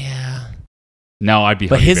 Yeah. No, I'd be.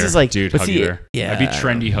 But Huggy his Bear. is like, dude, Huggy Bear. Yeah, I'd be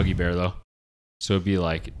trendy Huggy Bear though, so it'd be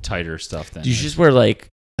like tighter stuff. Then you should just wear like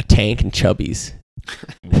a tank and chubbies.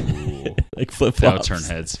 Like flip flops. That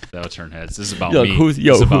would turn heads. This is about me. This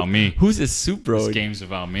is about me. Who's this suit, bro? This game's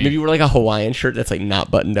about me. Maybe wear like a Hawaiian shirt that's like not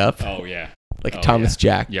buttoned up. Oh yeah. Like a Thomas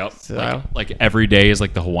Jack. Yep. Like every day is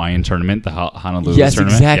like the Hawaiian tournament, the Honolulu tournament. Yes,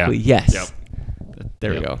 exactly. Yeah. Yes. Yep.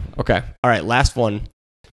 There we go. Okay. All right. Last one.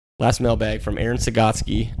 Last mailbag from Aaron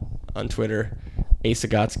Sagotsky on Twitter.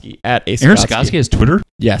 A.Sagotsky at A. Aaron Sagotsky has Twitter?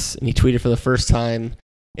 Yes. And he tweeted for the first time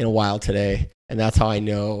in a while today. And that's how I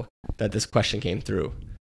know that this question came through.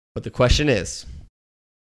 But the question is,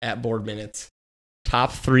 at Board Minutes,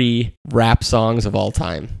 top 3 rap songs of all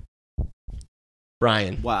time.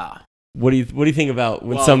 Brian. Wow. What do you think about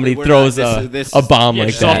when somebody throws a bomb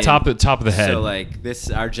like that? Top of the head. So like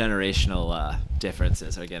our generational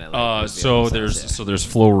differences are gonna. Like, so there's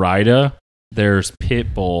Flo Rida, there's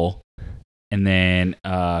Pitbull, and then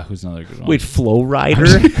who's another good one? Wait, Flo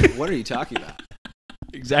Rida? What are you talking about?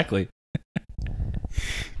 Exactly.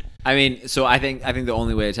 I mean, so I think the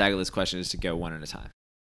only way to tackle this question is to go one at a time.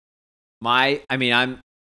 I'm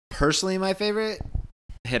personally my favorite.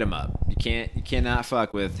 Hit 'em up. You cannot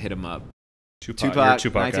fuck with Hit 'em up. Tupac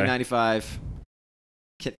 1995.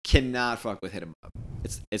 Cannot fuck with Hit 'em up.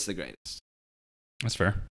 It's the greatest. That's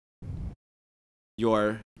fair.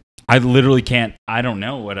 I literally can't. I don't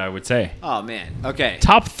know what I would say. Oh man. Okay.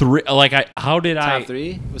 Top 3. Like top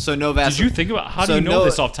 3? So no Vaseline. Did you think about how do you know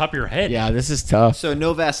this off the top of your head? Yeah, this is tough. So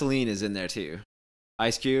no Vaseline is in there too.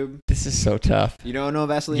 Ice Cube. This is so tough. You know no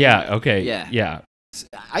Vaseline? Yeah. Okay. Yeah.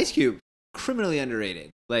 Ice Cube. Criminally underrated.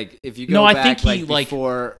 Like if you go back,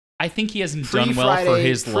 I think he hasn't done well for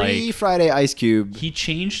his Friday Ice Cube. He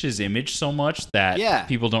changed his image so much that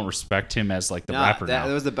people don't respect him as like the rapper now.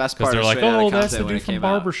 That was the best part. Because they're like, oh, that's the dude from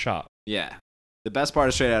Barbershop. Yeah, the best part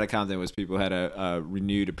of Straight Outta Compton was people had a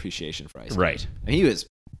renewed appreciation for Ice Cube. Right, and he was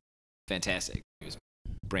fantastic. He was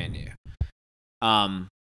brand new. And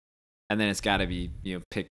then it's got to be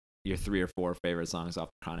pick your 3 or 4 favorite songs off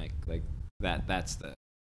Chronic like that.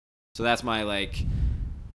 So that's my like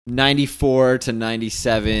 94 to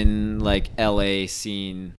 97 like LA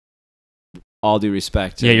scene. All due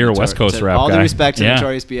respect to you're a West Coast rap guy. All due respect to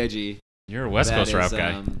Notorious B.I.G. You're a West Coast rap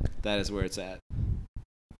guy. That is where it's at.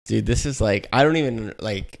 Dude, this is like I don't even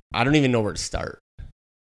know where to start.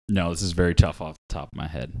 No, this is very tough off the top of my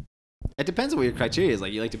head. It depends on what your criteria is.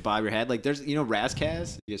 Like you like to bob your head. Like there's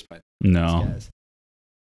Razzcazz. You guys probably no. Razzcazz.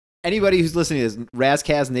 Anybody who's listening to this,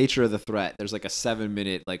 Razzcazz Nature of the Threat, there's like a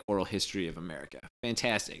 7-minute like oral history of America.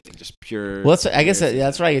 Fantastic. Like just pure. Well, I guess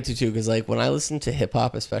that's what I get to too. Because like when I listen to hip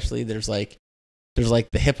hop, especially, there's like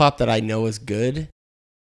the hip hop that I know is good,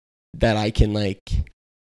 that I can like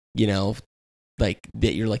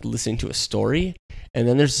that you're like listening to a story, and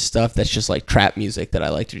then there's stuff that's just like trap music that I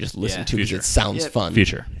like to just listen to because it sounds fun.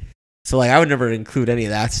 Future. So like I would never include any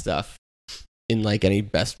of that stuff in like any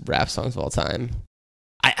best rap songs of all time.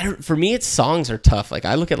 I don't. For me, songs are tough. Like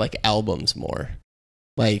I look at like albums more,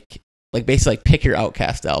 like basically like pick your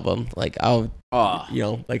Outkast album. Like I'll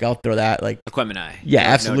throw that like Aquemini. Yeah,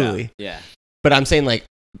 absolutely. No, yeah. But I'm saying like,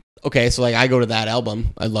 okay, so like I go to that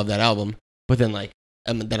album. I love that album. But then like,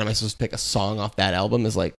 then am I supposed to pick a song off that album?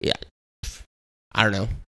 Is like, yeah, I don't know.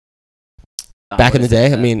 Back in the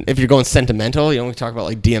day, I mean, if you're going sentimental, we talk about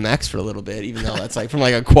like DMX for a little bit, even though that's like from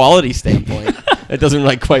like a quality standpoint, it doesn't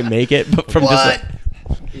like quite make it. But from just like,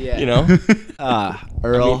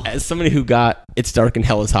 Earl. I mean, as somebody who got It's Dark and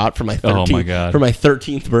Hell is Hot for my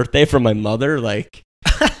 13th birthday from my mother, like,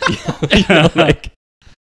 like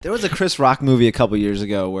there was a Chris Rock movie a couple years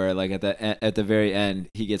ago where like at the very end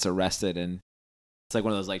he gets arrested and it's like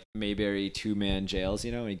one of those like Mayberry 2-man jails,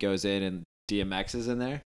 and he goes in and DMX is in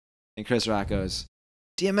there and Chris Rock goes,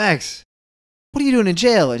 DMX, what are you doing in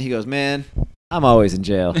jail? And he goes, man, I'm always in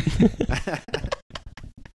jail.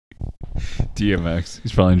 DMX,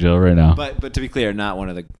 he's probably in jail right now. But to be clear, not one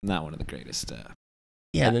of the greatest.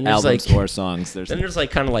 Then there's albums like or songs. Then there's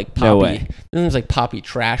like kind of like poppy. No way. Then there's like poppy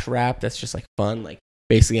trash rap that's just like fun, like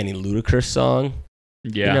basically any Ludacris song.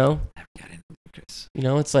 Yeah. Never got into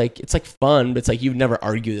Ludacris. It's like fun, but it's like you'd never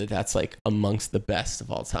argue that that's like amongst the best of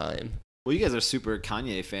all time. Well, you guys are super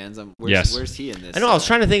Kanye fans. Where's he in this? I know. I was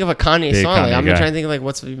trying to think of a Kanye song. Kanye I'm trying to think of like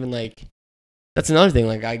what's even like. That's another thing.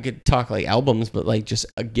 Like I could talk like albums, but like just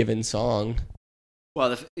a given song.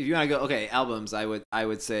 Well, if you want to go albums, I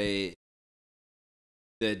would say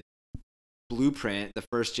the Blueprint, the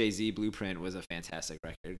first Jay-Z Blueprint was a fantastic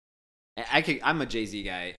record. I'm a Jay-Z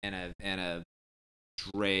guy and a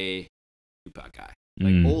Dre Tupac guy.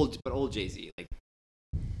 Like old Jay-Z. Like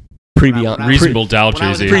Reasonable Doubt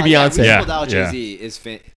Jay-Z. Pre-Beyonce. Reasonable Doubt Jay-Z is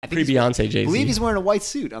pre-Beyonce Jay-Z. I believe he's wearing a white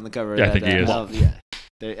suit on the cover. Yeah, I think he is.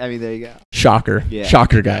 There you go. Shocker. Yeah.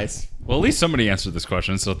 Shocker, guys. Well, at least somebody answered this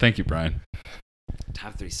question, so thank you, Brian.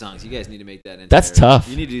 Top 3 songs. You guys need to make that. That's tough.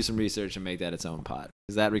 You need to do some research and make that its own pod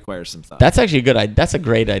because that requires some thought. That's actually a good. That's a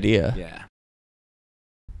great idea. Yeah.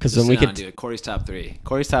 Because then we could do it. Corey's top 3.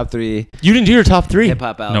 Corey's top 3. You didn't do your top 3 hip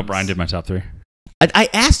hop albums. No, Brian did my top 3. I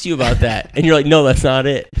asked you about that, and you're like, "No, that's not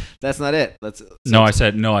it." That's not it. I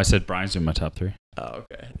said Brian's doing my top 3. Oh,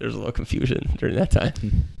 okay. There's a little confusion during that time.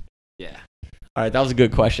 Yeah. All right, that was a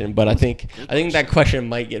good question, but I think that question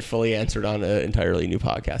might get fully answered on an entirely new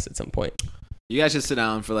podcast at some point. You guys should sit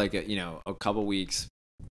down for like a couple weeks,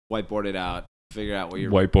 whiteboard it out, figure out what your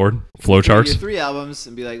whiteboard flowcharts. Your 3 albums,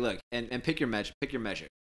 and be like, look, and pick your measure.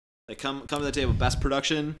 Like come to the table, best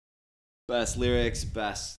production, best lyrics,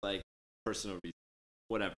 best like personal reason,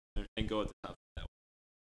 whatever, and go at the top of that.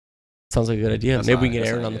 Sounds like a good idea. Maybe we can get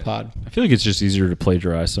Aaron on the pod. I feel like it's just easier to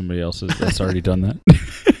plagiarize somebody else's that's already done that.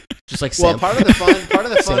 Just like part of the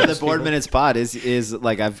fun of the Board Minutes pod is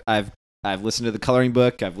like I've listened to the coloring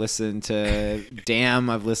book, I've listened to Damn,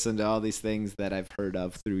 I've listened to all these things that I've heard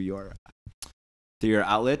of through your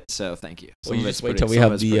outlet. So thank you. Well, you just wait till we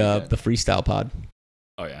have the freestyle pod.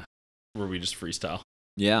 Oh yeah, where we just freestyle.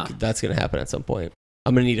 Yeah, that's gonna happen at some point.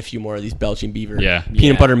 I'm gonna need a few more of these Belching Beaver. Yeah,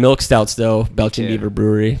 peanut butter milk stouts though. Belching Beaver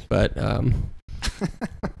Brewery, but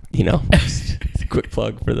quick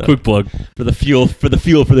plug for the fuel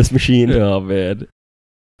for this machine. Oh man.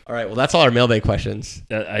 All right, well that's all our mailbag questions.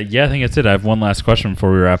 Yeah, I think that's it. I have one last question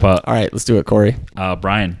before we wrap up. All right, let's do it, Corey.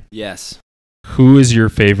 Brian. Yes. Who is your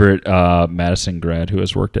favorite Madison grad who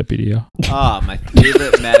has worked at BDO? My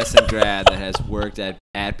favorite Madison grad that has worked at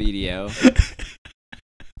BDO.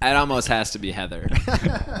 It almost has to be Heather.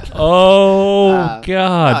 Oh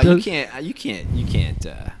God! No, you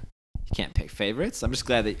can't pick favorites. I'm just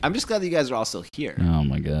glad that you guys are all still here. Oh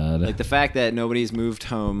my God! Like the fact that nobody's moved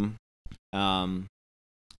home.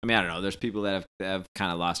 I don't know. There's people that have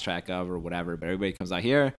kind of lost track of or whatever, but everybody comes out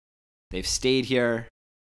here. They've stayed here.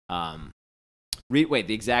 Wait,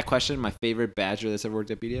 the exact question. My favorite Badger that's ever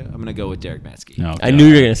worked at BDO. I'm gonna go with Derek Matsky. Oh, I knew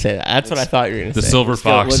you were gonna say that. That's what I thought you were gonna say. The Silver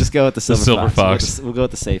Fox. We'll just go with the Silver Fox. We'll go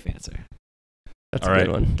with the safe answer. That's a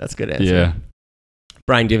good one. That's a good answer. Yeah.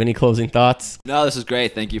 Brian, do you have any closing thoughts? No, this is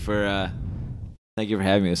great. Thank you for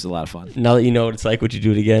having me. This is a lot of fun. Now that you know what it's like, would you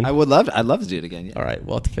do it again? I'd love to do it again. Yeah. All right,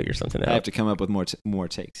 we'll have to figure something out. I have to come up with more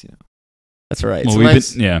takes. That's all right. Well,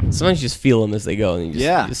 sometimes you just feel them as they go, and you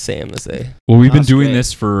just say them as they. Well, we've been doing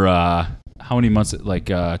this for how many months? Like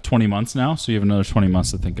 20 months now. So you have another 20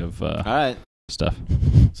 months to think of. All right. Stuff.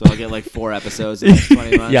 So I'll get like 4 episodes in the next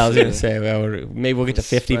 20 months. Yeah, I was gonna say maybe we'll get to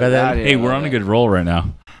 50 by then. Hey, we're on a good roll right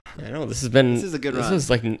now. I know this is a good run. This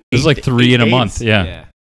is like 3 in a month. Yeah.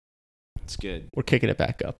 It's good. We're kicking it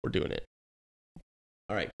back up. We're doing it.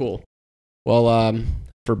 All right, cool. Well,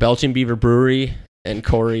 for Belching Beaver Brewery and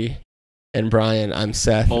Corey and Brian, I'm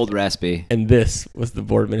Seth. Old Raspy. And this was the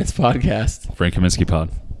Board Minutes Podcast. Frank Kaminsky Pod.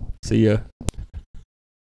 See ya.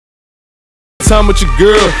 Time with your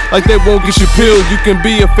girl, like they won't get you peeled. You can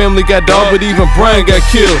be a family guy dog, but even Brian got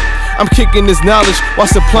killed. I'm kicking this knowledge while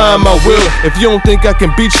supplying my will. If you don't think I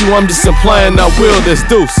can beat you, I'm just implying I will. There's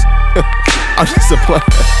Deuce. I'm just implying.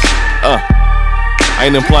 I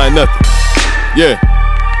ain't implying nothing. Yeah.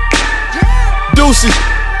 Deuces.